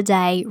now,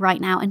 today,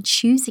 right now, and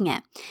choosing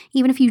it.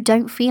 Even if you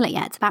don't feel it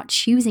yet, it's about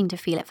choosing to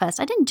feel it first.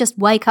 I didn't just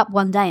wake up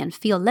one day and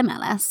feel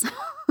limitless.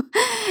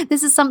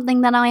 This is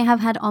something that I have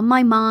had on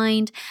my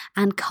mind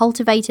and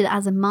cultivated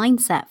as a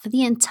mindset for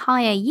the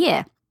entire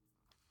year.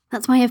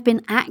 That's why I've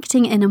been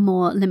acting in a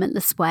more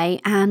limitless way,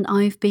 and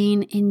I've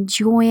been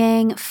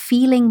enjoying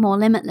feeling more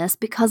limitless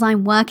because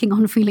I'm working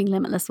on feeling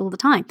limitless all the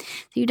time.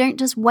 So you don't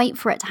just wait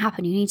for it to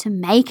happen. You need to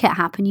make it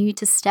happen. You need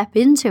to step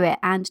into it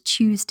and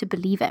choose to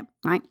believe it,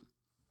 right?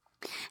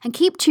 And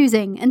keep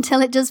choosing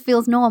until it just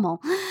feels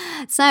normal.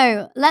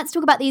 So let's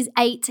talk about these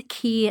 8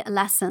 key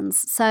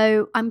lessons.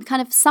 So I'm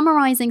kind of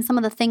summarizing some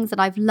of the things that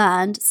I've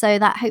learned so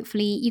that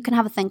hopefully you can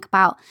have a think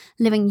about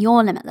living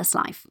your limitless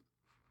life.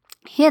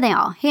 Here they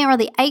are. Here are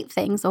the 8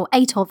 things, or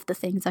 8 of the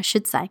things, I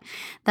should say,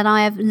 that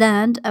I have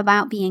learned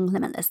about being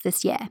limitless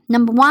this year.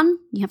 Number 1,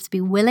 you have to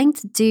be willing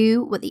to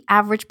do what the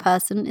average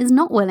person is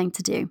not willing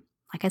to do.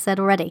 Like I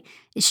said already,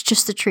 it's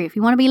just the truth.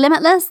 You want to be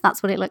limitless?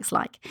 That's what it looks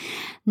like.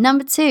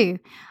 Number 2,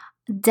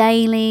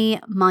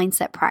 daily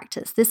mindset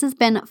practice. This has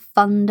been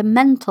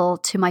fundamental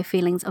to my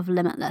feelings of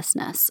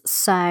limitlessness.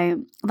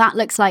 So that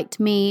looks like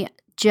to me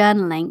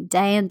journaling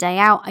day in, day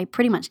out. I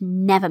pretty much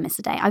never miss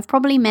a day. I've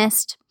probably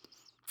missed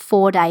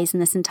 4 days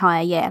in this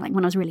entire year, like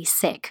when I was really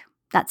sick.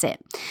 That's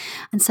it.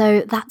 And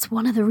so that's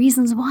one of the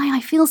reasons why I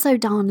feel so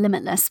darn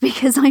limitless,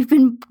 because I've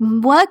been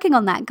working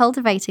on that,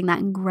 cultivating that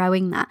and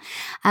growing that.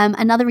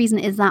 Another reason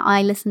is that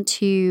I listen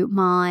to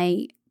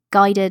my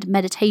guided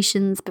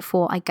meditations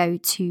before I go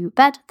to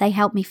bed. They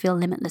help me feel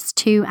limitless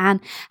too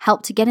and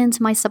help to get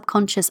into my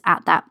subconscious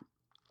at that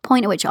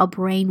point at which our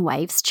brain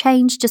waves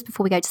change just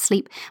before we go to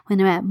sleep when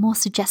we're more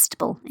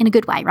suggestible in a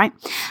good way, right?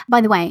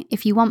 By the way,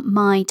 if you want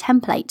my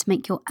template to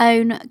make your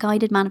own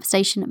guided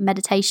manifestation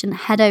meditation,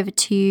 head over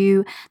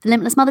to the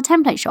Limitless Mother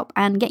template shop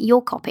and get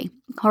your copy,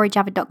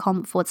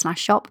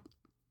 corijavid.com/shop.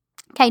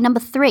 Okay, number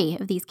 3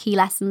 of these key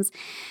lessons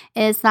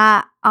is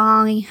that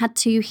I had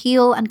to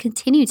heal and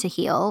continue to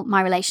heal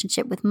my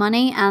relationship with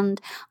money, and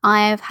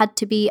I've had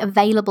to be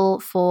available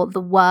for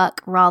the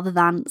work rather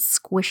than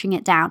squishing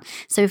it down.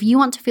 So if you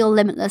want to feel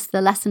limitless,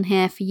 the lesson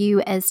here for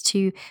you is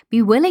to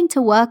be willing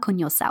to work on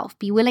yourself,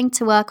 be willing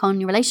to work on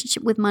your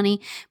relationship with money,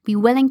 be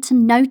willing to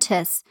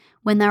notice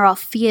when there are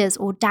fears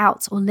or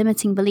doubts or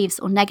limiting beliefs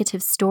or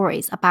negative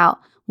stories about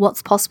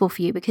what's possible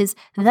for you, because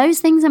those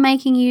things are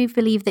making you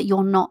believe that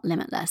you're not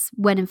limitless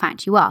when in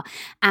fact you are.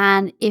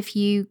 And if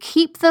you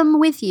keep them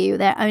with you,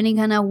 they're only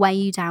going to weigh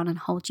you down and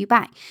hold you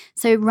back.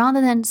 So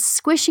rather than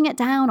squishing it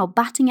down or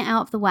batting it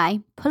out of the way,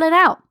 pull it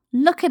out,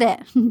 look at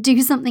it,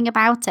 do something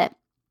about it,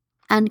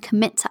 and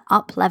commit to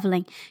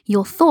up-leveling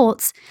your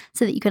thoughts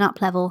so that you can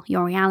up-level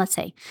your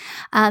reality.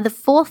 The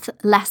 4th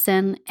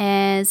lesson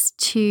is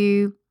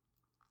to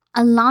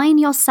align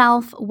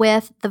yourself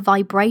with the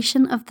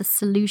vibration of the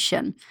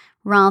solution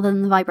rather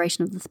than the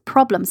vibration of the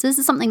problem. So this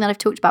is something that I've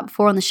talked about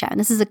before on the show, and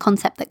this is a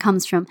concept that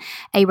comes from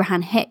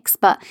Abraham Hicks,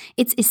 but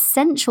it's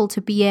essential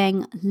to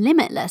being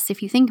limitless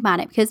if you think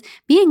about it, because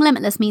being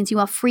limitless means you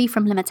are free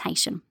from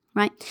limitation,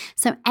 right?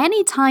 So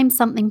anytime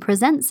something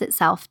presents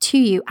itself to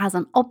you as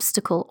an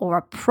obstacle or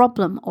a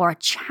problem or a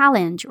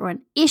challenge or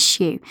an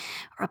issue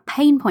or a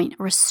pain point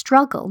or a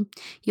struggle,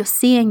 you're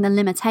seeing the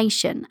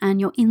limitation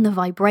and you're in the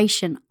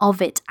vibration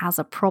of it as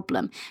a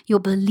problem. You're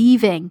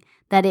believing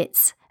that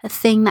it's a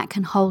thing that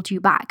can hold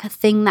you back, a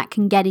thing that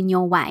can get in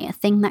your way, a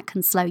thing that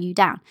can slow you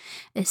down.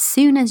 As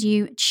soon as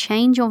you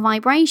change your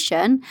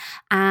vibration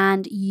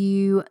and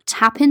you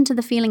tap into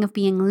the feeling of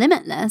being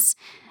limitless,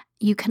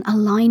 you can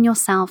align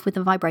yourself with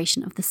the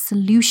vibration of the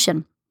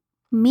solution,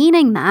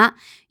 meaning that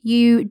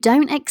you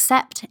don't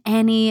accept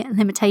any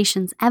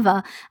limitations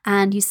ever,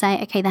 and you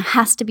say, okay, there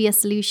has to be a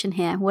solution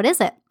here. What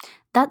is it?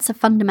 That's a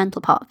fundamental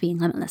part of being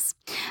limitless.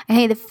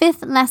 Okay, the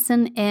 5th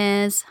lesson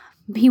is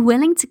be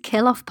willing to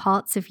kill off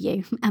parts of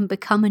you and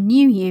become a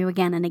new you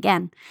again and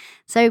again.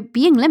 So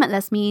being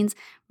limitless means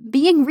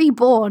being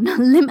reborn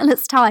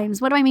limitless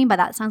times. What do I mean by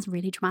that? It sounds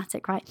really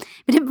dramatic, right?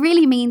 But it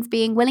really means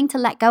being willing to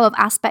let go of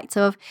aspects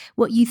of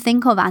what you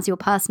think of as your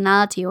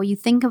personality or you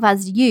think of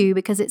as you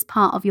because it's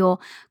part of your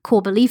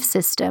core belief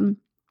system.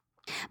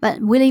 But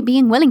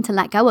being willing to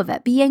let go of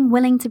it, being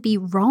willing to be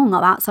wrong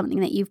about something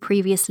that you've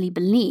previously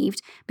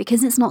believed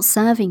because it's not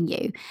serving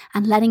you,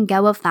 and letting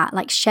go of that,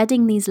 like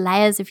shedding these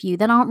layers of you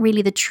that aren't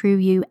really the true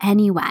you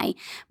anyway,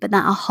 but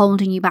that are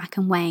holding you back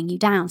and weighing you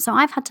down. So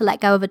I've had to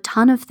let go of a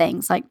ton of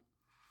things, like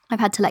I've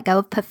had to let go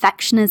of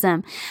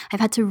perfectionism. I've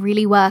had to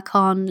really work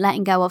on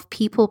letting go of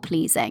people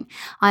pleasing.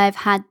 I've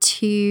had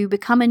to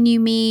become a new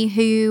me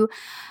who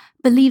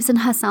believes in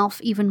herself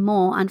even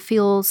more and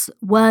feels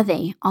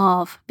worthy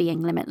of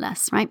being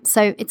limitless, right?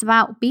 So it's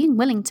about being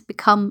willing to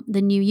become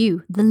the new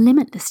you, the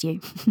limitless you.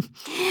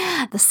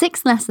 The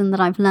 6th lesson that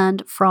I've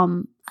learned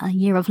from a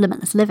year of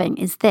limitless living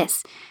is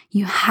this: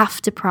 you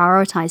have to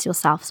prioritize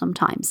yourself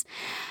sometimes.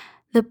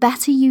 The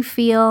better you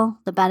feel,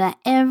 the better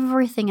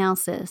everything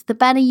else is. The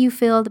better you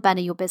feel, the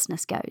better your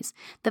business goes.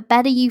 The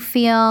better you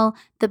feel,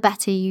 the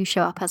better you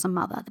show up as a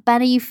mother. The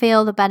better you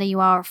feel, the better you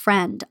are a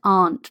friend,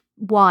 aunt,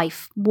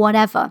 wife,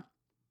 whatever.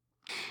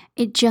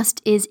 It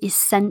just is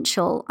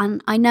essential.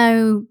 And I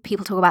know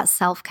people talk about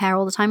self-care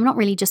all the time. I'm not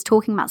really just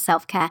talking about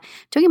self-care. I'm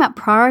talking about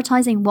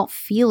prioritizing what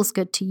feels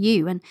good to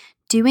you and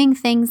doing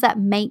things that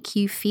make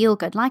you feel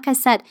good. Like I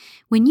said,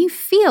 when you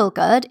feel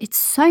good, it's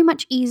so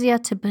much easier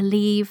to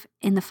believe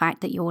in the fact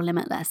that you're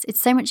limitless.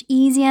 It's so much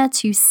easier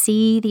to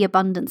see the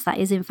abundance that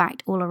is in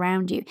fact all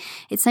around you.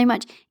 It's so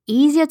much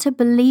easier to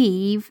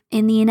believe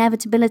in the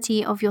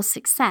inevitability of your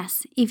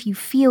success if you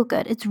feel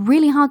good. It's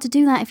really hard to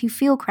do that if you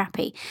feel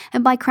crappy.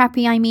 And by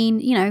crappy, I mean,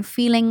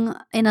 feeling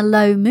in a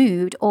low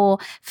mood or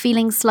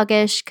feeling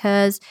sluggish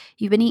because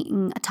you've been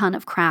eating a ton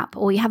of crap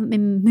or you haven't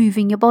been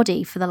moving your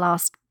body for the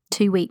last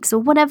 2 weeks or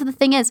whatever the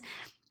thing is.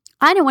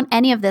 I don't want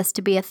any of this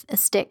to be a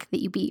stick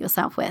that you beat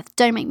yourself with.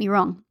 Don't make me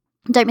wrong.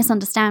 Don't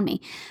misunderstand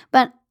me.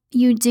 But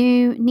you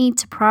do need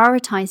to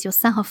prioritize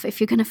yourself if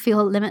you're going to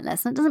feel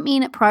limitless. And it doesn't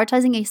mean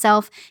prioritizing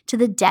yourself to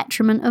the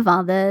detriment of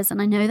others.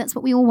 And I know that's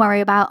what we all worry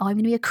about. Oh, I'm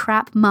going to be a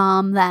crap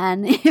mom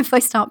then if I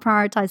start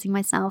prioritizing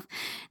myself.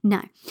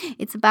 No,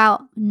 it's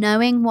about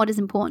knowing what is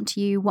important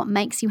to you, what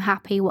makes you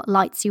happy, what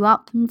lights you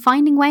up, and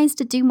finding ways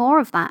to do more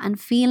of that and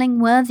feeling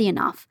worthy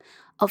enough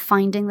of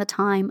finding the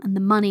time and the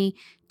money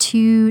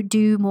to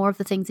do more of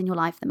the things in your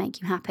life that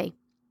make you happy.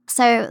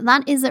 So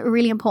that is a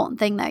really important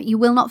thing though. You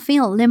will not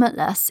feel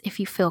limitless if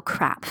you feel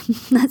crap.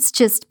 That's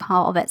just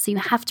part of it. So you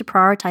have to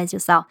prioritize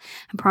yourself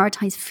and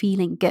prioritize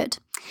feeling good.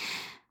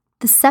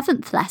 The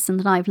 7th lesson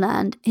that I've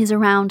learned is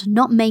around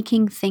not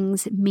making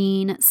things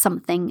mean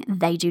something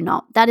they do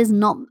not. That is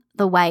not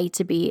the way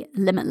to be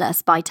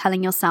limitless by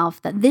telling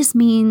yourself that this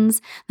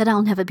means that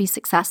I'll never be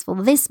successful.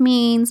 This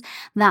means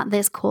that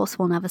this course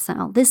will never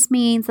sell. This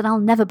means that I'll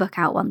never book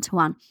out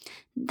one-to-one.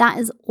 That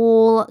is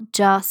all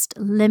just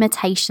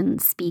limitation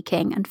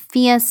speaking and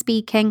fear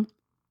speaking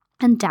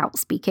and doubt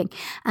speaking.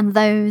 And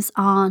those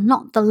are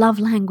not the love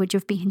language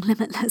of being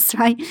limitless,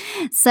 right?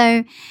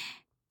 So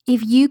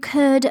if you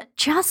could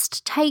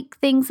just take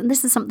things, and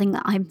this is something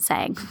that I'm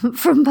saying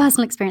from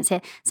personal experience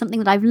here, something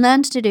that I've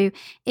learned to do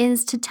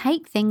is to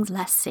take things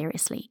less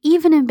seriously,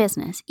 even in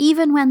business,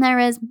 even when there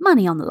is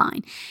money on the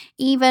line,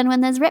 even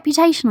when there's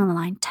reputation on the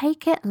line,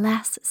 take it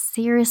less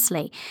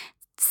seriously.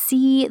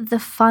 See the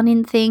fun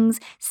in things,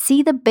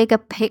 see the bigger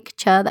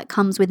picture that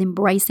comes with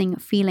embracing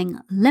feeling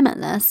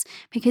limitless,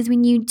 because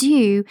when you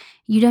do,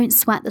 you don't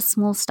sweat the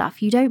small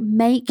stuff. You don't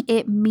make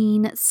it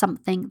mean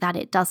something that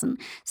it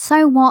doesn't.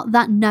 So what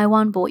that no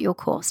one bought your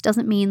course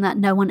doesn't mean that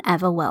no one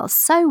ever will.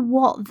 So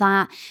what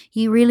that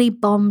you really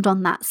bombed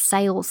on that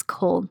sales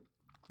call,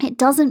 it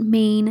doesn't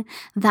mean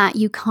that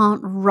you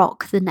can't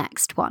rock the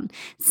next one.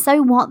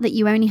 So what that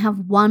you only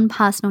have one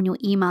person on your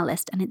email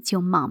list and it's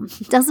your mum.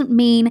 It doesn't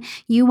mean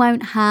you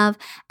won't have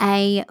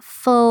a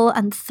full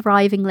and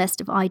thriving list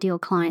of ideal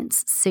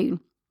clients soon.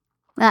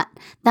 That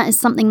is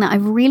something that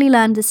I've really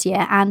learned this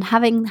year, and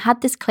having had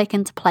this click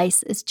into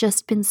place has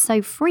just been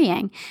so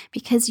freeing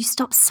because you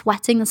stop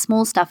sweating the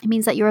small stuff. It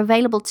means that you're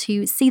available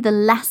to see the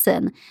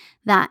lesson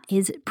that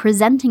is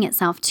presenting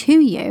itself to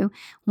you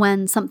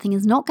when something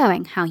is not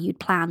going how you'd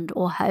planned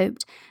or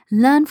hoped.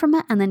 Learn from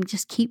it and then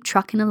just keep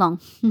trucking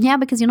along. Yeah,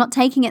 because you're not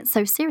taking it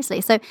so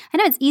seriously. So I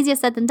know it's easier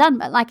said than done,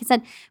 but like I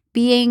said,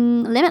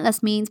 being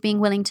limitless means being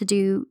willing to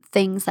do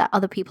things that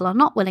other people are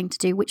not willing to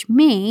do, which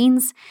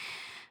means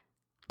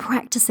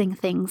practicing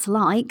things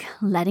like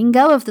letting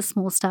go of the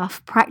small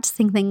stuff,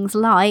 practicing things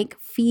like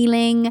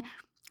feeling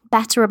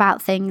better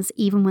about things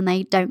even when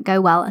they don't go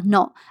well, and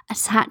not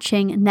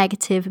attaching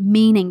negative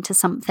meaning to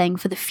something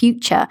for the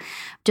future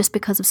just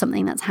because of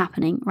something that's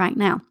happening right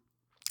now.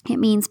 It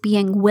means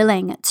being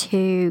willing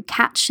to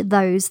catch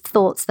those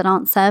thoughts that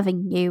aren't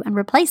serving you and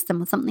replace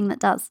them with something that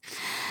does.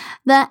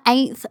 The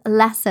 8th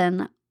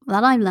lesson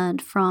that I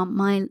learned from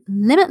my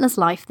limitless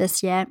life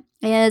this year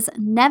is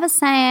never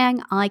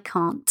saying I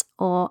can't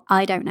or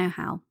I don't know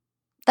how.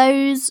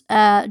 Those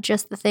are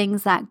just the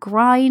things that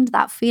grind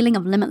that feeling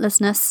of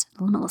limitlessness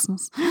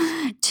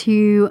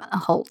to a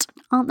halt,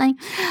 aren't they?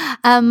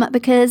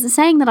 Because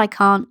saying that I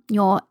can't,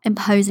 you're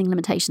imposing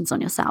limitations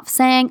on yourself.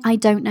 Saying I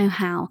don't know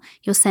how,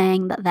 you're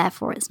saying that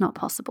therefore it's not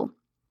possible.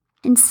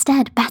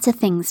 Instead, better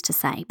things to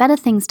say, better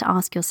things to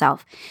ask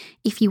yourself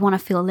if you want to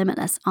feel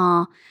limitless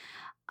are,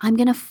 I'm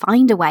going to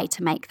find a way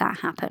to make that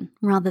happen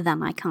rather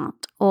than I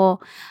can't. Or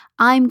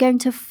I'm going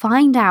to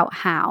find out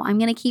how. I'm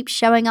going to keep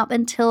showing up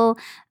until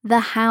the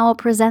how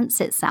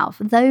presents itself.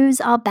 Those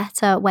are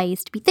better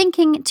ways to be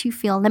thinking to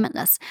feel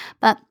limitless.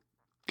 But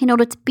in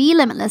order to be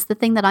limitless, the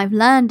thing that I've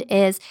learned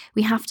is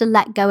we have to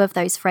let go of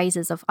those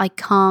phrases of I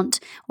can't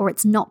or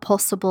it's not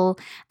possible.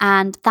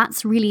 And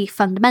that's really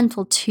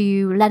fundamental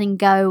to letting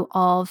go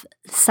of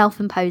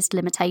self-imposed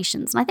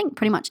limitations. And I think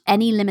pretty much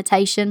any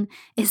limitation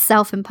is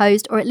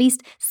self-imposed or at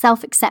least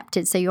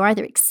self-accepted. So you're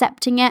either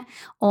accepting it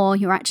or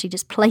you're actually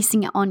just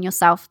placing it on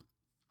yourself.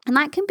 And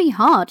that can be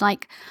hard.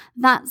 Like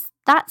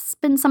that's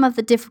been some of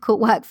the difficult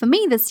work for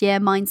me this year,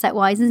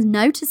 mindset-wise, is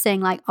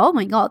noticing like, oh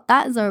my God,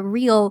 that is a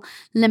real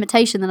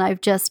limitation that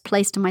I've just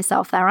placed on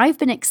myself there. I've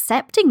been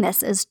accepting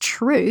this as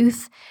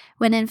truth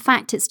when in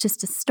fact it's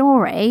just a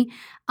story.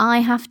 I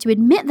have to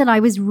admit that I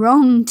was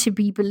wrong to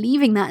be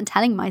believing that and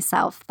telling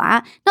myself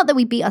that. Not that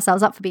we beat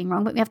ourselves up for being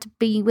wrong, but we have to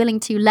be willing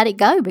to let it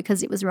go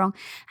because it was wrong.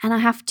 And I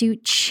have to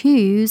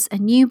choose a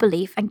new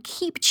belief and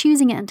keep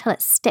choosing it until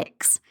it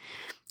sticks.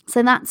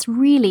 So that's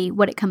really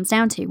what it comes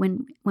down to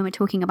when we're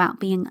talking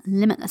about being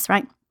limitless,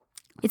 right?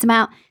 It's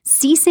about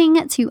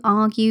ceasing to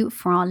argue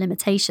for our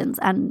limitations.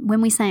 And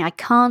when we say I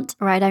can't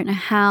or I don't know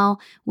how,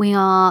 we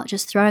are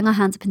just throwing our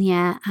hands up in the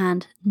air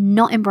and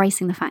not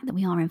embracing the fact that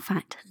we are in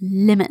fact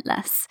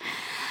limitless.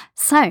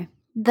 So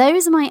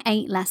those are my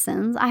 8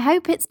 lessons. I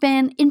hope it's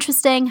been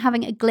interesting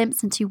having a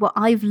glimpse into what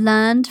I've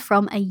learned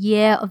from a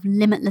year of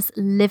limitless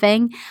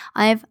living.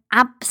 I've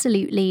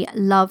absolutely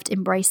loved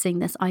embracing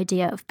this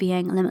idea of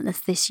being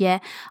limitless this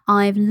year.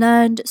 I've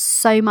learned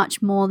so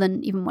much more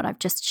than even what I've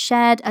just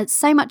shared.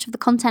 So much of the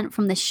content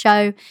from this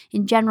show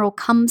in general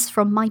comes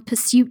from my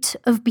pursuit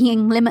of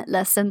being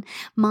limitless and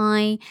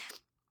my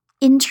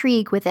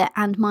intrigue with it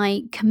and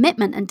my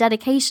commitment and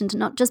dedication to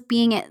not just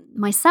being it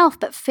myself,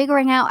 but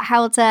figuring out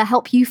how to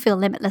help you feel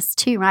limitless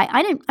too, right?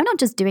 I'm not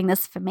just doing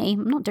this for me.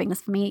 I'm not doing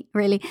this for me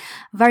really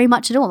very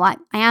much at all. I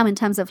am in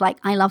terms of like,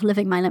 I love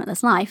living my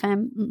limitless life.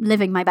 I'm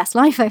living my best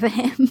life over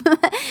here.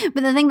 But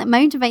the thing that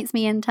motivates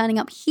me in turning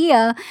up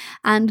here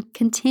and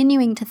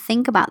continuing to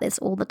think about this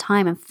all the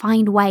time and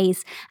find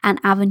ways and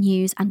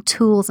avenues and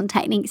tools and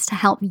techniques to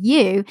help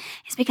you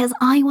is because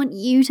I want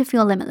you to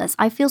feel limitless.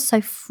 I feel so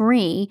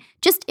free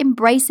just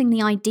embracing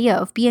the idea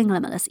of being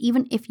limitless,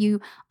 even if you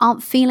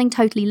aren't feeling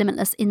totally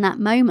limitless in that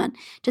moment,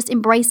 just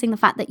embracing the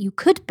fact that you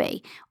could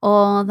be,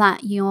 or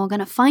that you're going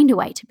to find a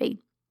way to be.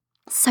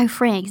 So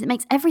freeing, because it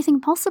makes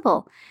everything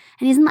possible.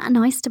 And isn't that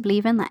nice to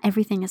believe in, that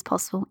everything is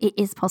possible? It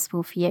is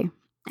possible for you.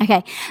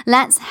 Okay,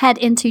 let's head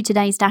into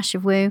today's Dash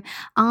of Woo.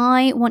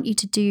 I want you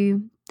to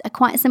do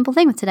quite a simple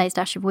thing with today's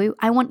Dash of Woo.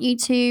 I want you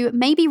to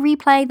maybe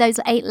replay those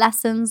 8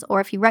 lessons,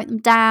 or if you wrote them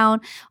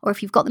down, or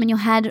if you've got them in your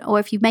head, or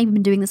if you've maybe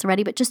been doing this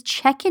already, but just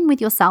check in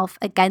with yourself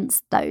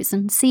against those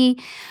and see,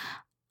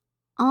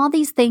 are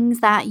these things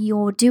that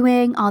you're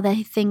doing? Are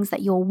they things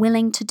that you're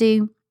willing to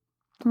do?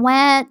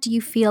 Where do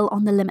you feel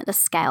on the limitless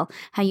scale?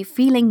 Are you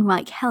feeling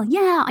like, hell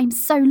yeah, I'm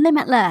so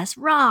limitless,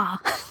 rah.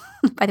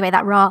 By the way,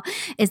 that raw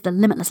is the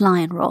limitless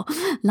lion roar,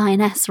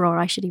 lioness roar,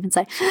 I should even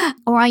say.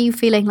 Or are you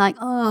feeling like,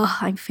 oh,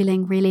 I'm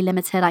feeling really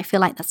limited. I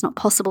feel like that's not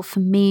possible for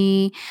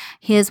me.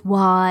 Here's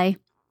why.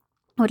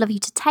 I would love you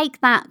to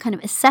take that kind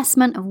of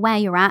assessment of where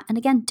you're at. And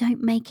again,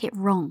 don't make it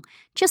wrong.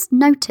 Just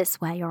notice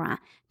where you're at.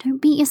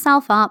 Don't beat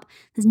yourself up.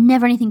 There's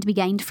never anything to be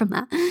gained from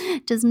that.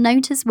 Just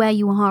notice where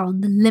you are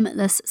on the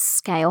limitless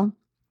scale.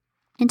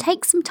 And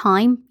take some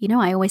time. You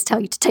know, I always tell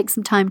you to take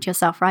some time to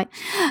yourself, right?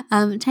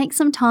 Take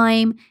some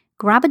time,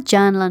 grab a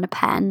journal and a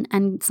pen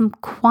and some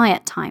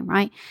quiet time,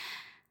 right?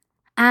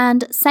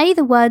 And say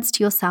the words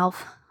to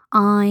yourself,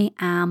 I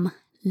am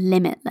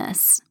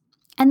limitless.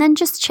 And then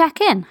just check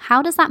in.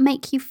 How does that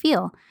make you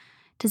feel?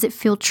 Does it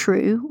feel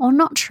true or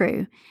not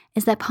true?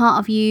 Is there part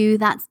of you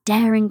that's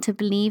daring to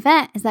believe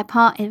it? Is there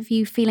part of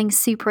you feeling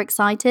super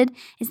excited?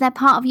 Is there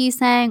part of you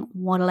saying,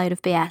 what a load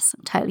of BS,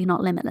 I'm totally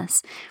not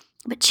limitless?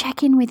 But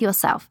check in with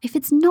yourself. If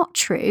it's not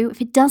true, if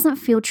it doesn't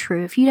feel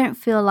true, if you don't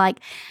feel like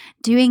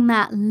doing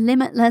that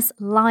limitless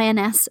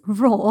lioness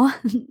roar,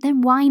 then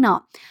why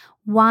not?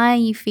 Why are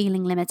you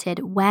feeling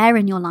limited? Where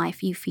in your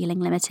life are you feeling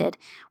limited?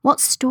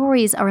 What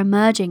stories are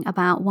emerging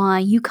about why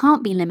you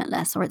can't be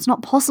limitless or it's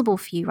not possible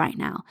for you right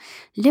now?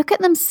 Look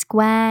at them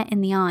square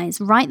in the eyes.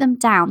 Write them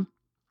down.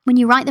 When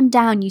you write them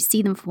down, you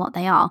see them for what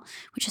they are,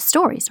 which are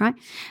stories, right?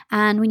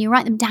 And when you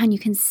write them down, you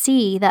can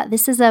see that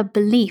this is a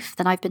belief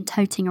that I've been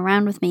toting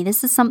around with me.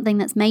 This is something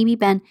that's maybe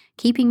been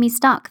keeping me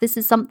stuck. This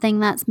is something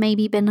that's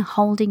maybe been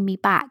holding me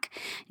back.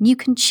 And you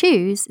can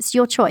choose, it's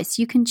your choice.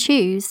 You can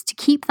choose to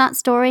keep that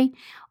story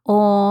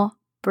or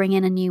bring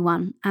in a new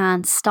one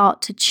and start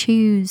to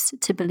choose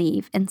to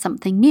believe in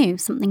something new,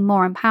 something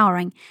more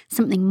empowering,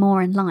 something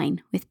more in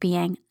line with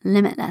being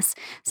limitless.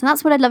 So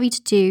that's what I'd love you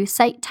to do.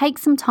 Take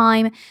some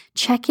time,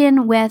 check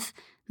in with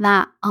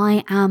that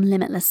I am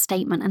limitless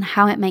statement and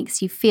how it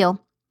makes you feel.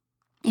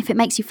 If it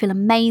makes you feel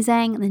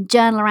amazing, then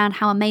journal around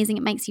how amazing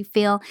it makes you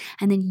feel,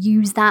 and then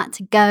use that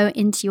to go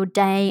into your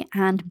day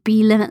and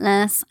be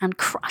limitless and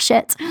crush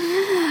it.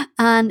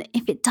 And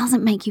if it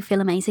doesn't make you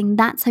feel amazing,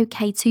 that's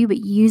okay too, but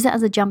use it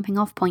as a jumping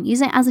off point.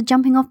 Use it as a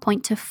jumping off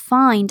point to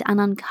find and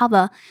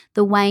uncover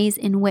the ways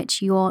in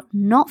which you're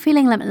not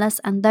feeling limitless,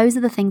 and those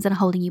are the things that are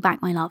holding you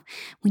back, my love.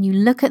 When you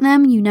look at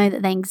them, you know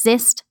that they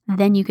exist,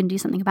 then you can do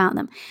something about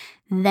them.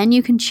 Then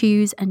you can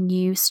choose a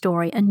new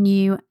story, a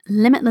new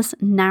limitless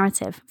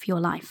narrative for your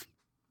life.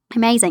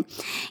 Amazing.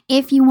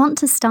 If you want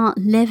to start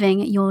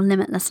living your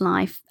limitless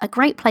life, a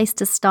great place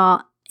to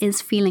start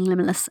is feeling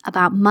limitless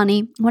about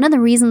money. One of the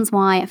reasons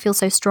why I feel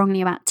so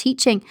strongly about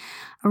teaching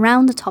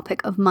around the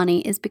topic of money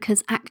is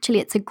because actually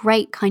it's a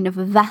great kind of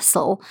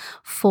vessel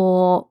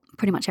for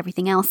pretty much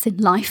everything else in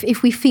life.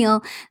 If we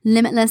feel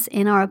limitless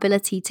in our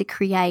ability to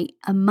create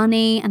a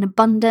money and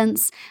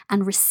abundance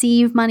and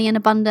receive money and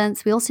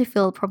abundance, we also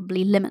feel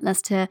probably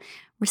limitless to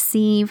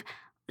receive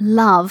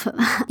love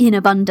in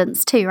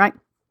abundance too, right?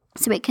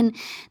 So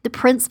the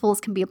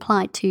principles can be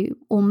applied to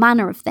all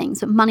manner of things,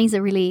 but money's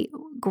a really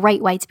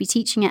great way to be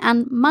teaching it.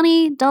 And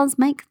money does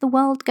make the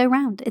world go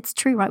round. It's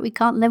true, right? We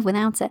can't live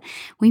without it.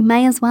 We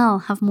may as well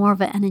have more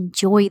of it and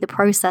enjoy the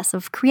process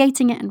of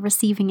creating it and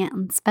receiving it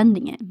and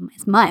spending it,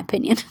 is my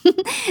opinion. So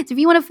if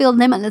you want to feel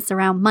limitless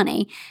around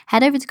money,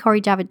 head over to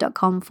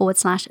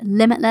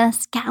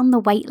CoreyJavid.com/limitless. Get on the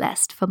wait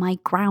list for my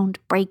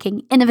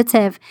groundbreaking,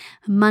 innovative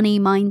money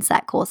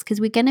mindset course, because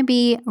we're going to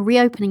be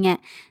reopening it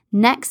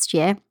next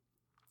year.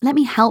 Let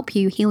me help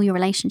you heal your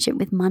relationship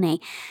with money.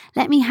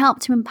 Let me help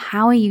to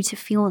empower you to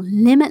feel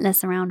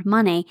limitless around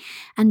money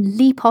and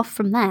leap off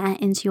from there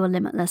into your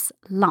limitless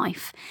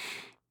life.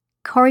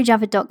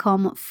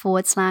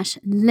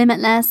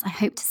 CoreyJavid.com/limitless. I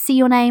hope to see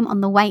your name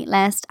on the wait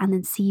list and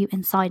then see you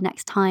inside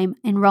next time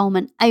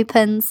enrollment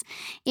opens.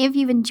 If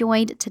you've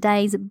enjoyed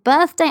today's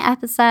birthday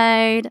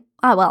episode,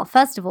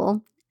 first of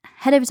all,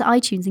 head over to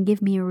iTunes and give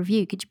me a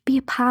review. Could you be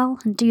a pal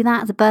and do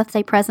that as a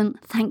birthday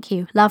present? Thank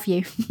you. Love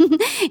you.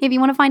 If you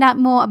want to find out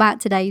more about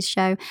today's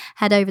show,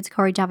 head over to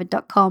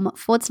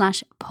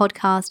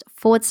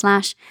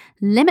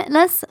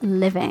CoreyJavid.com/podcast/limitless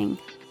living.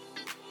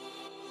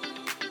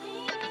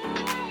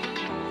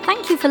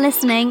 Thank you for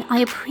listening. I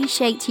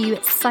appreciate you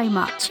so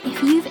much.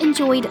 If you've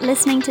enjoyed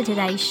listening to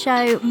today's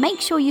show, make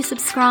sure you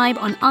subscribe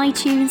on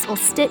iTunes or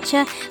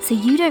Stitcher so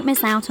you don't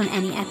miss out on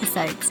any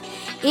episodes.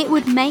 It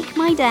would make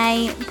my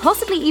day,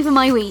 possibly even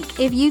my week,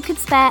 if you could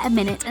spare a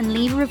minute and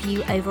leave a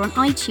review over on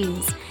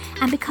iTunes.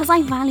 And because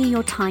I value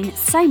your time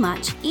so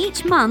much,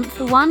 each month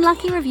one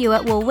lucky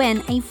reviewer will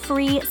win a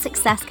free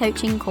success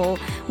coaching call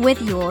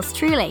with yours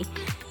truly.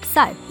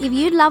 So, if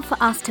you'd love for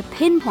us to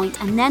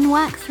pinpoint and then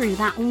work through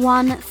that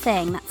one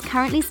thing that's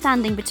currently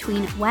standing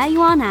between where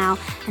you are now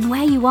and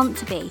where you want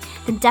to be,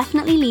 then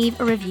definitely leave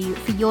a review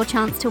for your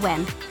chance to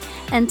win.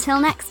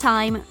 Until next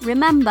time,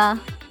 remember,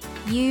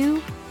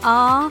 you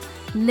are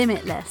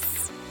limitless.